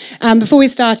polls. Before we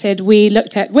started, we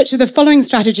looked at which of the following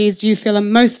strategies do you feel are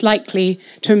most likely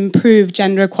to improve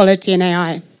gender equality in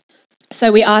AI?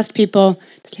 So we asked people,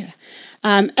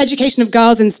 education of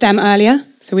girls in STEM earlier,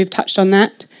 so we've touched on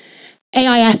that.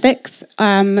 AI ethics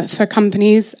for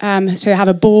companies to have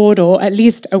a board or at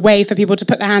least a way for people to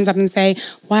put their hands up and say,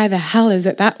 why the hell is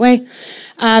it that way?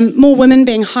 More women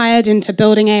being hired into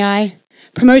building AI,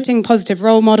 promoting positive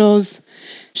role models.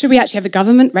 Should we actually have the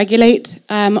government regulate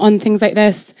on things like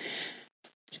this?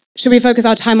 Should we focus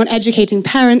our time on educating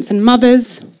parents and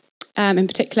mothers, in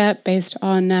particular, based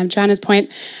on Joanna's point?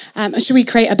 Should we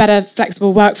create a better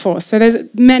flexible workforce? So there's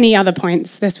many other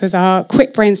points. This was our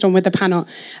quick brainstorm with the panel.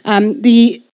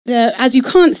 As you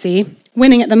can't see,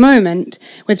 winning at the moment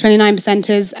with 29%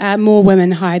 is more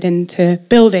women hired into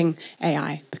building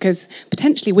AI, because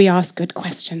potentially we ask good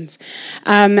questions.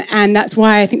 And that's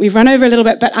why I think we've run over a little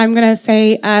bit, but I'm going to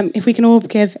say if we can all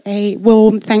give a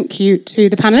warm thank you to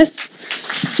the panelists.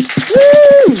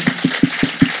 Woo!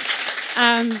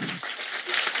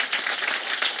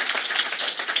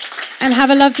 And have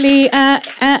a lovely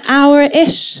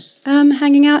hour-ish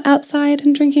hanging out outside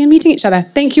and drinking and meeting each other.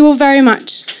 Thank you all very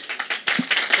much.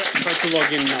 Try to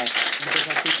log in now.